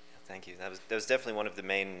 Thank you. That was definitely one of the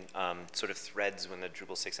main sort of threads when the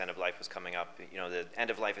Drupal 6 end of life was coming up. You know, the end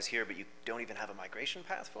of life is here, but you don't even have a migration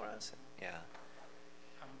path for us. Yeah.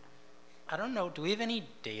 I don't know. Do we have any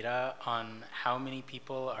data on how many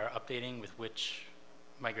people are updating with which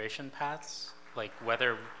migration paths? Like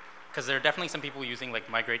whether, because there are definitely some people using like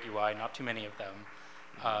Migrate UI, not too many of them.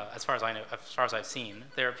 As far as I know, as far as I've seen,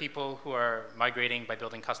 there are people who are migrating by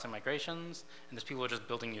building custom migrations, and there's people who are just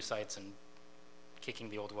building new sites and kicking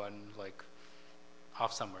the old one like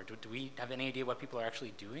off somewhere. Do we have any idea what people are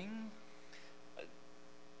actually doing?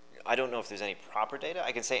 I don't know if there's any proper data.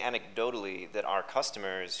 I can say anecdotally that our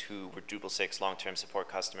customers who were Drupal 6 long-term support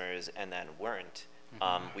customers and then weren't,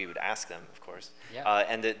 we would ask them, of course. Yeah.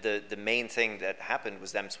 And the main thing that happened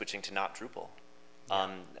was them switching to not Drupal. Yeah.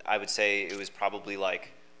 I would say it was probably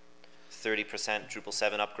like 30% Drupal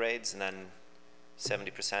 7 upgrades and then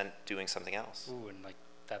 70% doing something else. Ooh, and like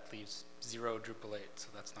that leaves 0 Drupal 8, so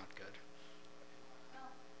that's not good.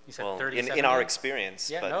 You said well, 30, in our experience,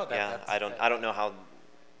 yeah, but no, I don't know how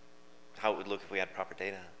it would look if we had proper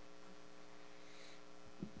data.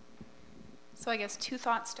 So I guess 2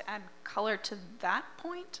 thoughts to add color to that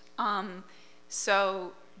point.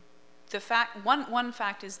 So one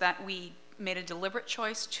fact is that we made a deliberate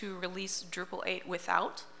choice to release Drupal 8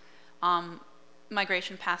 without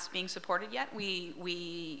migration paths being supported yet.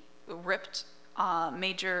 We ripped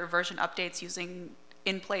major version updates using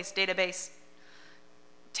in-place database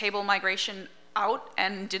table migration out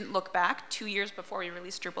and didn't look back 2 years before we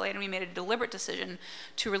released Drupal 8, and we made a deliberate decision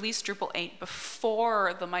to release Drupal 8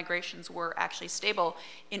 before the migrations were actually stable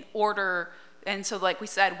in order, and so like we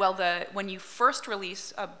said, well, when you first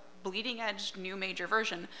release a bleeding edge new major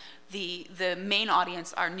version, the main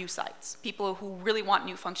audience are new sites, people who really want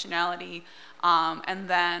new functionality, and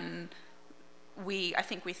then I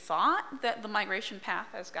think we thought that the migration path,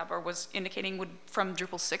 as Gabor was indicating, from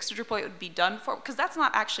Drupal 6 to Drupal 8 would be done for, because that's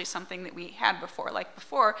not actually something that we had before. Like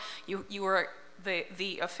before, you were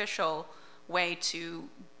the official way to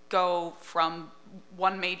go from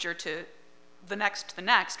one major to the next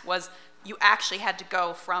was you actually had to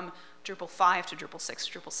go from Drupal 5 to Drupal 6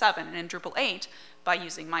 to Drupal 7, and in Drupal 8, by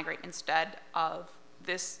using migrate instead of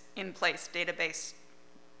this in-place database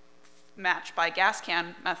match by gas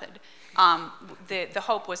can method, the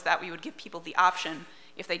hope was that we would give people the option,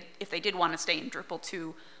 if they did want to stay in Drupal,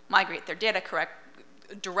 to migrate their data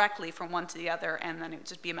directly from one to the other, and then it would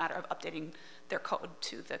just be a matter of updating their code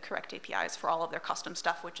to the correct APIs for all of their custom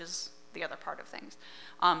stuff, which is the other part of things.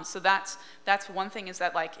 So that's one thing, is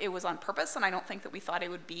that like it was on purpose, and I don't think that we thought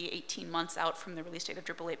it would be 18 months out from the release date of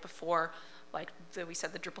Drupal 8 before, like we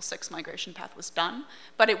said, the Drupal 6 migration path was done.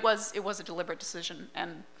 But it was a deliberate decision,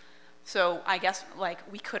 and so I guess like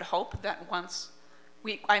we could hope that once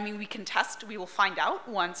we can test, we will find out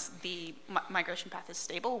once the migration path is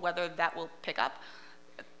stable whether that will pick up.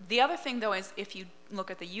 The other thing though is if you look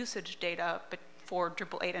at the usage data for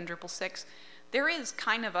Drupal 8 and Drupal 6, there is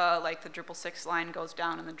kind of a, like the Drupal 6 line goes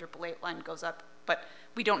down and the Drupal 8 line goes up, but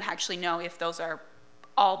we don't actually know if those are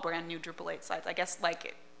all brand new Drupal 8 sites. I guess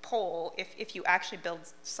like poll, if you actually build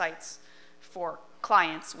sites for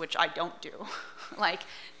clients, which I don't do, like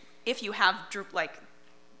if you have Drupal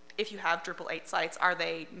 8 sites, are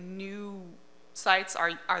they new sites?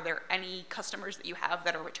 Are there any customers that you have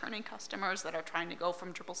that are returning customers that are trying to go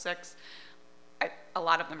from Drupal 6? A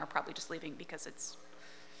lot of them are probably just leaving because it's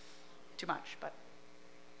too much, but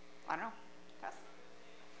I don't know. Yes?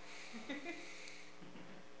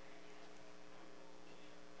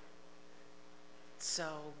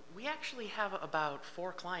 So we actually have about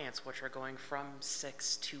 4 clients which are going from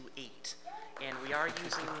 6 to 8, and we are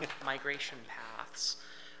using migration paths.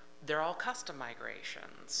 They're all custom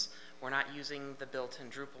migrations. We're not using the built-in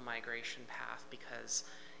Drupal migration path because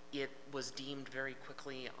it was deemed very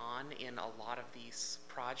quickly on in a lot of these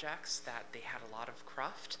projects that they had a lot of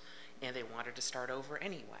cruft and they wanted to start over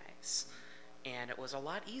anyways. And it was a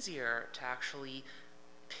lot easier to actually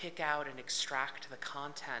pick out and extract the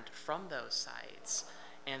content from those sites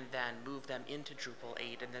and then move them into Drupal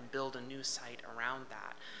 8 and then build a new site around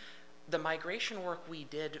that. The migration work we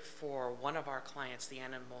did for one of our clients, the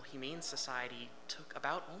Animal Humane Society, took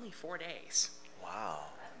about only 4 days. Wow.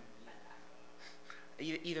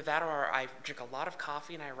 Either that or I drink a lot of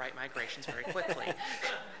coffee and I write migrations very quickly.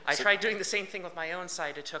 I tried doing the same thing with my own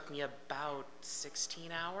site. It took me about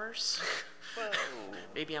 16 hours. Whoa.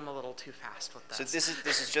 Maybe I'm a little too fast with this. So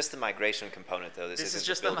this is just the migration component, though. This is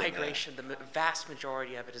just the migration. The vast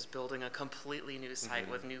majority of it is building a completely new site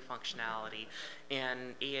with new functionality.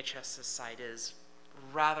 And AHS's site is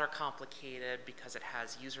rather complicated because it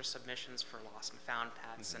has user submissions for lost and found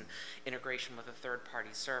pets and integration with a third-party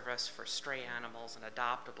service for stray animals and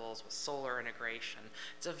adoptables with Solar integration.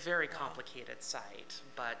 It's a very complicated site,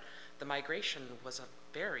 but the migration was a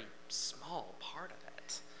very small part of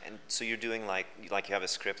it. And so you're doing like you have a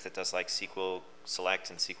script that does like SQL select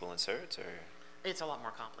and SQL insert, or? It's a lot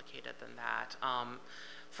more complicated than that.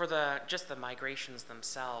 For just the migrations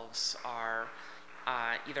themselves are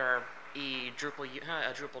either a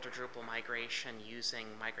Drupal to Drupal migration using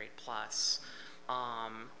Migrate Plus.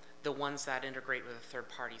 The ones that integrate with a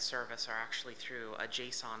third-party service are actually through a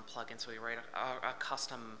JSON plugin, so we write a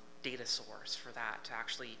custom data source for that to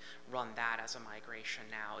actually run that as a migration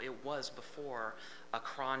now. It was before a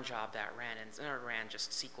cron job that ran, and it ran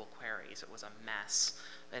just SQL queries. It was a mess,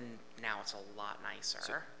 and now it's a lot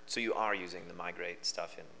nicer. So you are using the migrate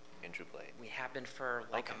stuff in Drupal 8? We have been for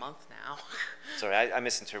like a month now. Sorry, I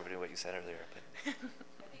misinterpreted what you said earlier. But I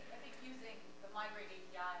think using the migrate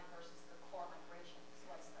API versus the core migrations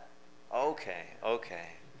was the... Okay.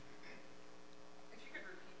 If you could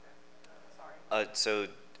repeat that, sorry. So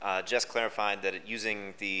Jess clarified that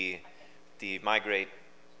using the migrate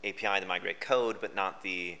API, the migrate code, but not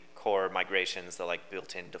the core migrations, the like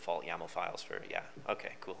built-in default YAML files for, yeah.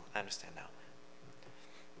 Okay, cool. I understand now.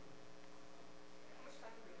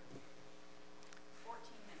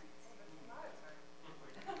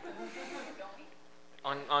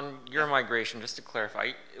 On your migration, just to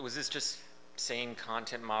clarify, was this just same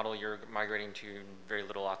content model you're migrating to, very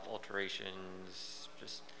little alterations?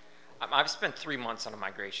 Just, I've spent 3 months on a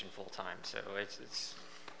migration full time, so it's.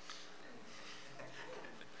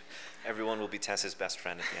 Everyone will be Tessa's best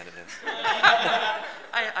friend at the end of this.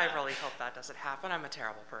 I really hope that doesn't happen. I'm a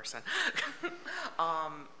terrible person.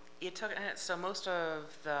 It took, so most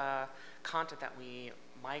of the content that we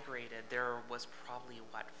migrated, there was probably,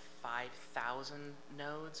 what, 5,000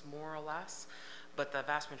 nodes, more or less. But the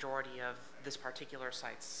vast majority of this particular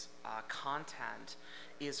site's content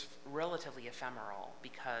is relatively ephemeral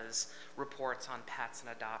because reports on pets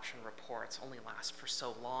and adoption reports only last for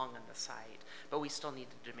so long on the site, but we still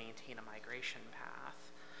needed to maintain a migration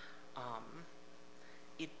path.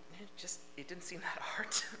 It didn't seem that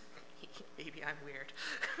hard to me. Maybe I'm weird.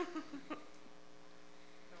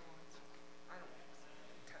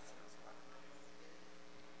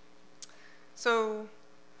 So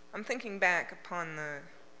I'm thinking back upon the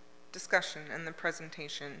discussion and the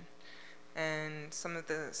presentation and some of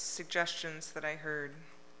the suggestions that I heard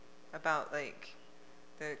about like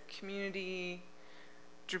the community,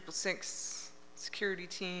 Drupal 6 security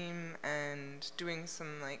team, and doing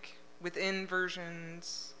some like within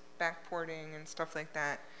versions, backporting and stuff like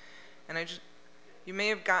that. And you may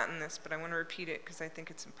have gotten this, but I want to repeat it because I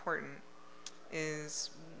think it's important,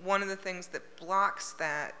 is one of the things that blocks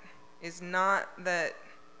that is not that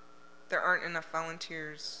there aren't enough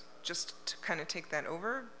volunteers just to kind of take that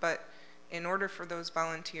over, but in order for those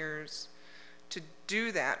volunteers to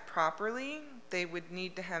do that properly, they would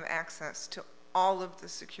need to have access to all of the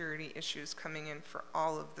security issues coming in for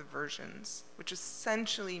all of the versions, which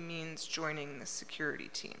essentially means joining the security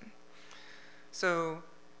team. So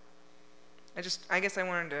I guess I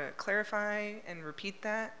wanted to clarify and repeat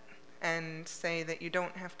that and say that you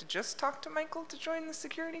don't have to just talk to Michael to join the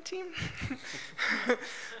security team.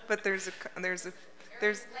 But there's lengthy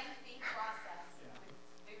process.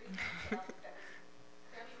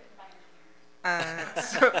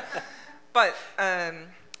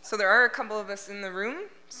 So there are a couple of us in the room.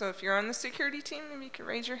 So if you're on the security team, maybe you could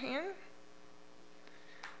raise your hand.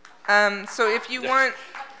 So if you want,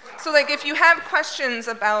 so like if you have questions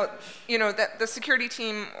about, you know, that the security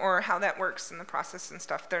team or how that works in the process and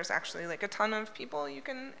stuff, there's actually like a ton of people you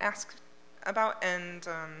can ask about. And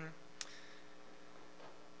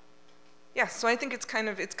yeah, so I think it's kind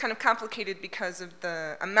of complicated because of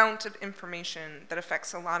the amount of information that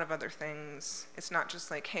affects a lot of other things. It's not just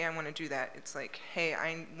like, hey, I want to do that. It's like, hey,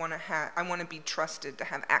 I want to be trusted to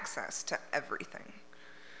have access to everything.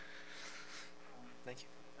 Thank you.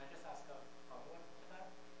 Can I just ask a follow-up to that?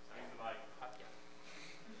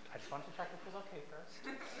 I just wanted to check if it was okay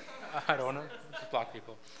first. I don't want to block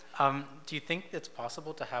people. Do you think it's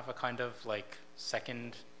possible to have a kind of like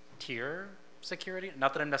second tier security?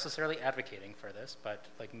 Not that I'm necessarily advocating for this, but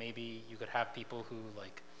like maybe you could have people who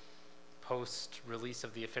like post release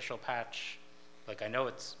of the official patch. Like I know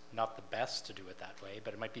it's not the best to do it that way,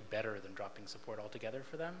 but it might be better than dropping support altogether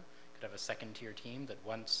for them. Could have a second tier team that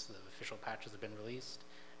once the official patches have been released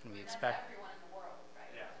and we expect. That's everyone in the world,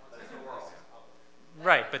 right? Yeah, that's the world.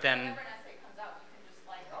 Right, but then. Whenever an essay comes out, you can just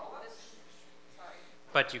like, oh, this. Sorry.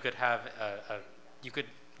 But you could have you could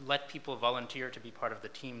let people volunteer to be part of the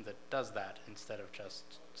team that does that instead of just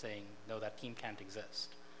saying, no, that team can't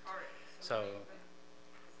exist. All right. So.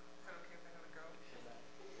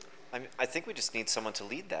 I think we just need someone to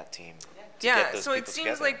lead that team. Yeah, so it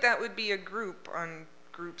seems like that would be a group on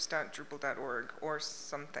groups.drupal.org or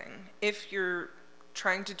something. If you're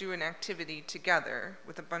trying to do an activity together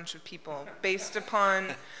with a bunch of people based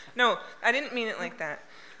upon, no, I didn't mean it like that.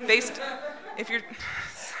 If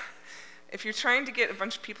you're trying to get a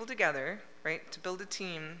bunch of people together, right, to build a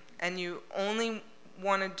team, and you only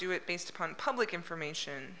want to do it based upon public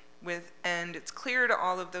information and it's clear to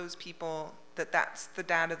all of those people that that's the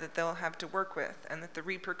data that they'll have to work with, and that the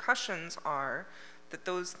repercussions are that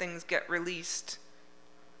those things get released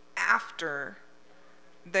after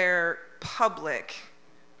they're public,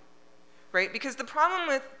 right? Because the problem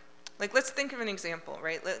with, like, let's think of an example,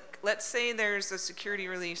 right? Let's say there's a security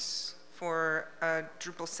release for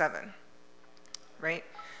Drupal 7, right?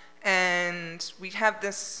 And we have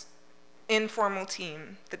this informal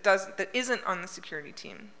team that isn't on the security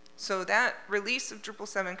team. So that release of Drupal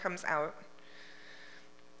 7 comes out.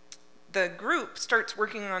 The group starts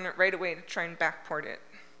working on it right away to try and backport it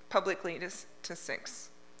publicly to 6.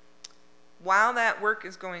 While that work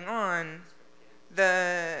is going on,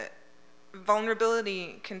 the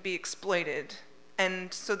vulnerability can be exploited.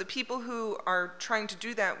 And so the people who are trying to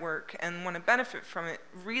do that work and want to benefit from it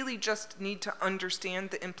really just need to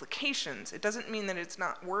understand the implications. It doesn't mean that it's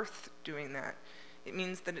not worth doing that. It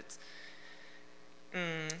means that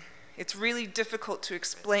it's really difficult to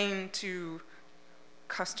explain to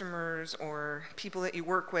customers or people that you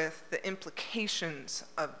work with the implications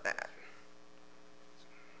of that.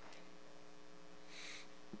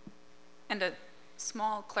 And a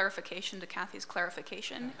small clarification to Kathy's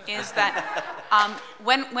clarification is that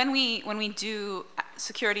when we do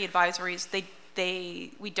security advisories,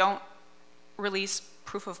 we don't release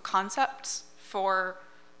proof of concepts for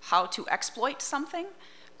how to exploit something.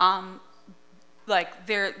 Like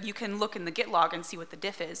you can look in the Git log and see what the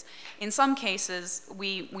diff is. In some cases,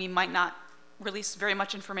 we might not release very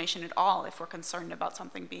much information at all if we're concerned about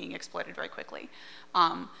something being exploited very quickly.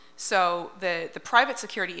 So the private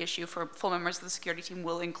security issue for full members of the security team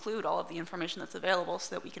will include all of the information that's available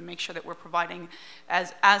so that we can make sure that we're providing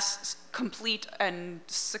as complete and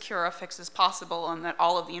secure a fix as possible, and that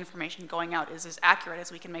all of the information going out is as accurate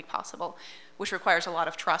as we can make possible, which requires a lot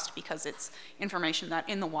of trust because it's information that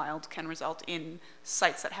in the wild can result in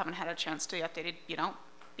sites that haven't had a chance to be updated,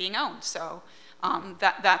 being owned. So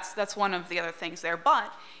that's one of the other things there.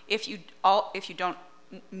 But if you don't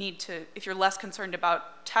need to, if you're less concerned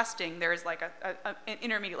about testing, there's like an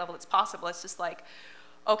intermediate level that's possible. It's just like,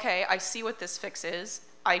 okay, I see what this fix is.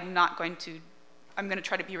 I'm going to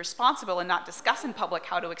try to be responsible and not discuss in public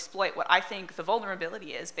how to exploit what I think the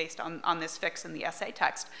vulnerability is based on this fix in the SA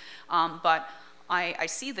text. But I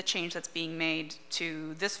see the change that's being made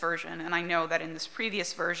to this version, and I know that in this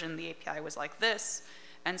previous version, the API was like this.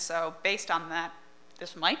 And so based on that,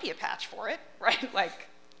 this might be a patch for it, right? Like,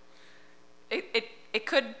 it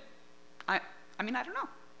could, I mean, I don't know.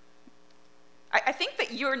 I think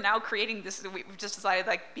that you're now creating this, we've just decided,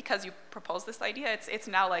 like, because you proposed this idea, it's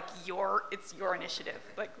now like it's your initiative.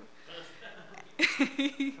 Like,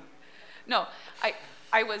 no,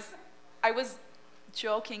 I was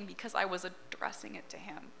joking because I was addressing it to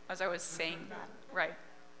him as I was saying that, right?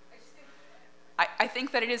 I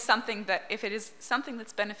think that it is something that, if it is something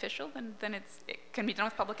that's beneficial, then it can be done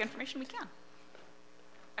with public information, we can.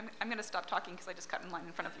 I'm going to stop talking because I just cut in line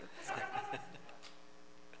in front of you. Sorry.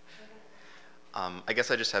 I guess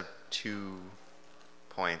I just have 2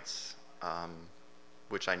 points,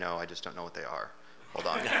 which I know, I just don't know what they are. Hold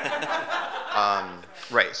on.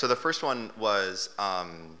 Right, so the first one was,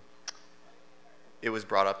 it was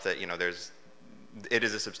brought up that, it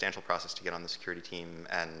is a substantial process to get on the security team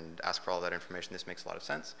and ask for all that information. This makes a lot of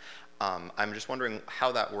sense. I'm just wondering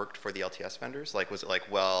how that worked for the LTS vendors. Like, was it like,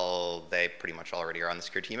 well, they pretty much already are on the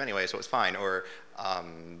security team anyway, so it's fine? Or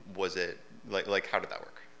was it, like how did that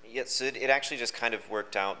work? Yeah, so it actually just kind of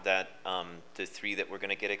worked out that the 3 that were going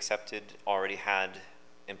to get accepted already had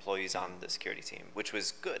employees on the security team, which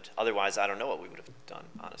was good. Otherwise, I don't know what we would have done,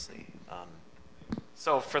 honestly.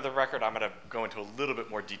 So for the record, I'm going to go into a little bit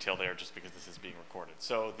more detail there just because this is being recorded.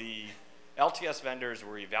 So the LTS vendors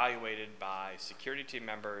were evaluated by security team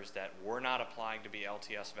members that were not applying to be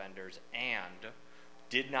LTS vendors and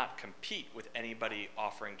did not compete with anybody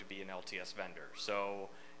offering to be an LTS vendor. So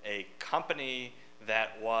a company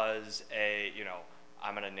that was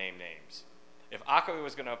I'm going to name names. If Acquia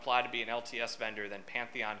was going to apply to be an LTS vendor, then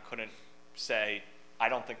Pantheon couldn't say, I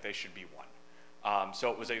don't think they should be one. So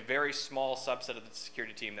it was a very small subset of the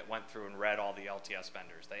security team that went through and read all the LTS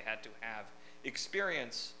vendors. They had to have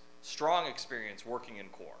strong experience working in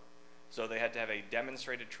core. So they had to have a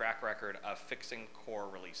demonstrated track record of fixing core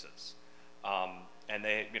releases. And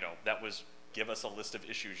that was, give us a list of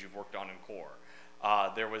issues you've worked on in core.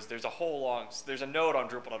 There's a node on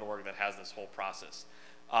Drupal.org that has this whole process.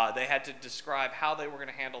 They had to describe how they were going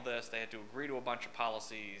to handle this. They had to agree to a bunch of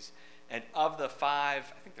policies. And of the 5,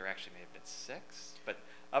 I think there actually may have been 6, but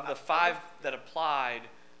of the 5 that applied,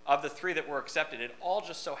 of the 3 that were accepted, it all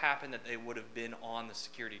just so happened that they would have been on the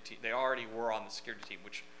security team. They already were on the security team,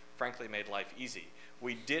 which frankly made life easy.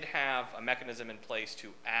 We did have a mechanism in place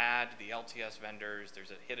to add the LTS vendors.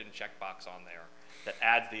 There's a hidden checkbox on there that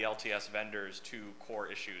adds the LTS vendors to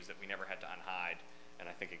core issues that we never had to unhide, and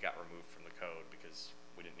I think it got removed from the code because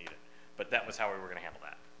we didn't need it. But that was how we were going to handle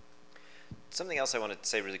that. Something else I wanted to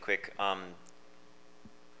say really quick.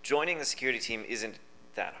 Joining the security team isn't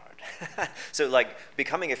that hard. So like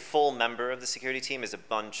becoming a full member of the security team is a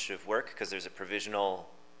bunch of work because there's a provisional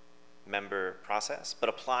member process, but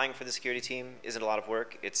applying for the security team isn't a lot of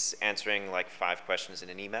work. It's answering like 5 questions in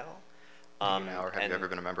an email. Do you now, or have you ever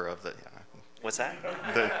been a member of the... What's that?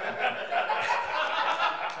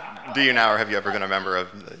 Do you now, or have you ever been a member of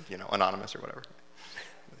the, Anonymous or whatever?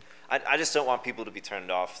 I just don't want people to be turned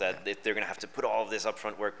off that if they're going to have to put all of this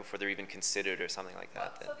upfront work before they're even considered or something like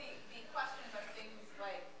that. So the questions are things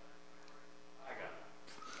like... I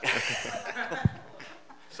got it.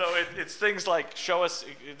 So it's things like show us,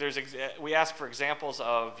 we ask for examples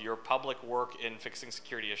of your public work in fixing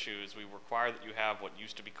security issues. We require that you have what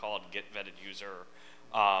used to be called get vetted user.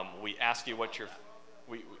 We ask you what your,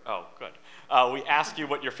 we ask you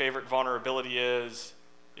what your favorite vulnerability is.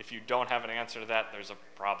 If you don't have an answer to that, there's a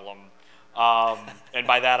problem. And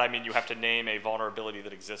by that I mean you have to name a vulnerability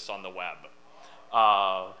that exists on the web.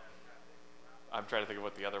 I'm trying to think of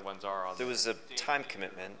what the other ones are. There was a time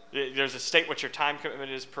commitment. There's a state what your time commitment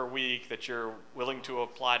is per week, that you're willing to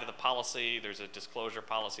apply to the policy. There's a disclosure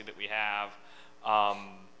policy that we have. I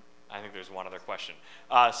think there's one other question.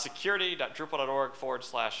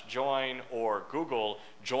 Security.drupal.org/join, or Google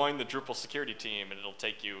join the Drupal Security Team, and it'll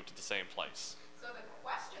take you to the same place. So the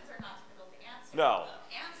questions are not difficult to answer. No.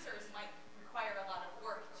 The answers might require a lot of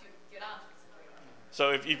work to get onto the security team.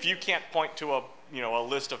 So if you can't point to a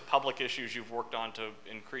list of public issues you've worked on to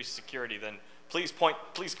increase security, then please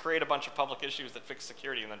create a bunch of public issues that fix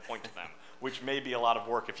security and then point to them, which may be a lot of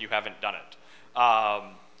work if you haven't done it.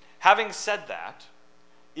 Having said that,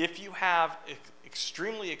 if you have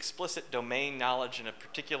extremely explicit domain knowledge in a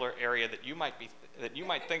particular area that you might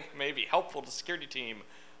think may be helpful to the security team,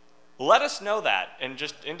 let us know that and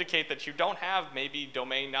just indicate that you don't have maybe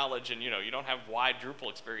domain knowledge and you don't have wide Drupal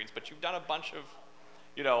experience, but you've done a bunch of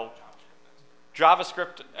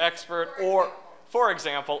JavaScript expert, or for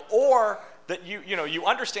example, or that you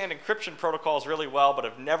understand encryption protocols really well but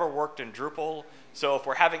have never worked in Drupal. So if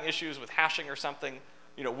we're having issues with hashing or something,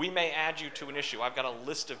 we may add you to an issue. I've got a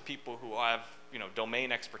list of people who have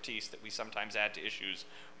domain expertise that we sometimes add to issues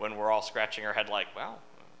when we're all scratching our head like, well,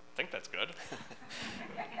 I think that's good.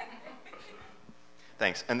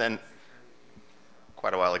 Thanks. And then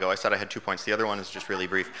quite a while ago I said I had 2 points. The other one is just really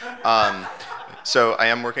brief. So I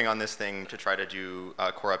am working on this thing to try to do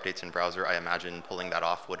core updates in browser. I imagine pulling that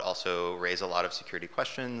off would also raise a lot of security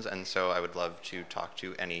questions, and so I would love to talk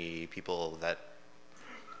to any people that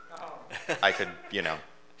I could,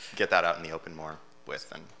 get that out in the open more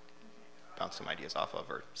with and bounce some ideas off of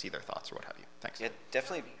or see their thoughts or what have you. Thanks. Yeah,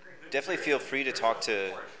 definitely feel free to talk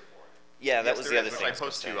to... Yeah, that was the other thing I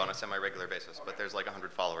post to on a semi-regular basis, but there's like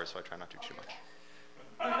 100 followers, so I try not to do too much.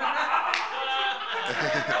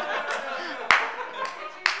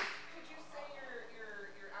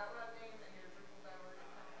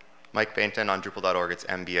 Mike Bainton on Drupal.org. It's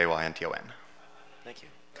MBAYNTON. Thank you.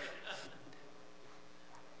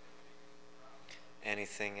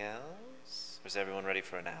 Anything else? Or is everyone ready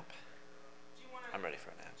for a nap? I'm ready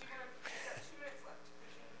for a nap.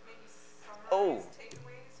 Oh,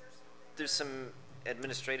 there's some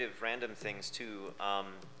administrative random things too.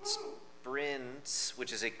 Sprints,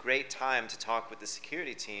 which is a great time to talk with the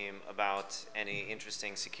security team about any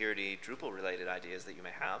interesting security Drupal related ideas that you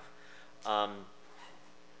may have.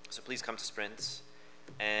 So please come to sprints.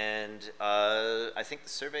 And I think the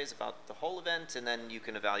survey is about the whole event, and then you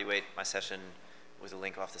can evaluate my session with a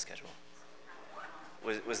link off the schedule.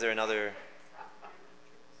 Was there another?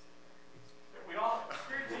 We all on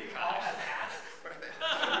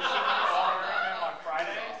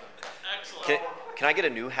Friday. Excellent. Can I get a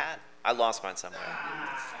new hat? I lost mine somewhere.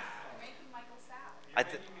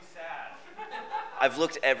 I've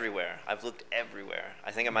looked everywhere. I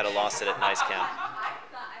think I might have lost it at Nice Camp.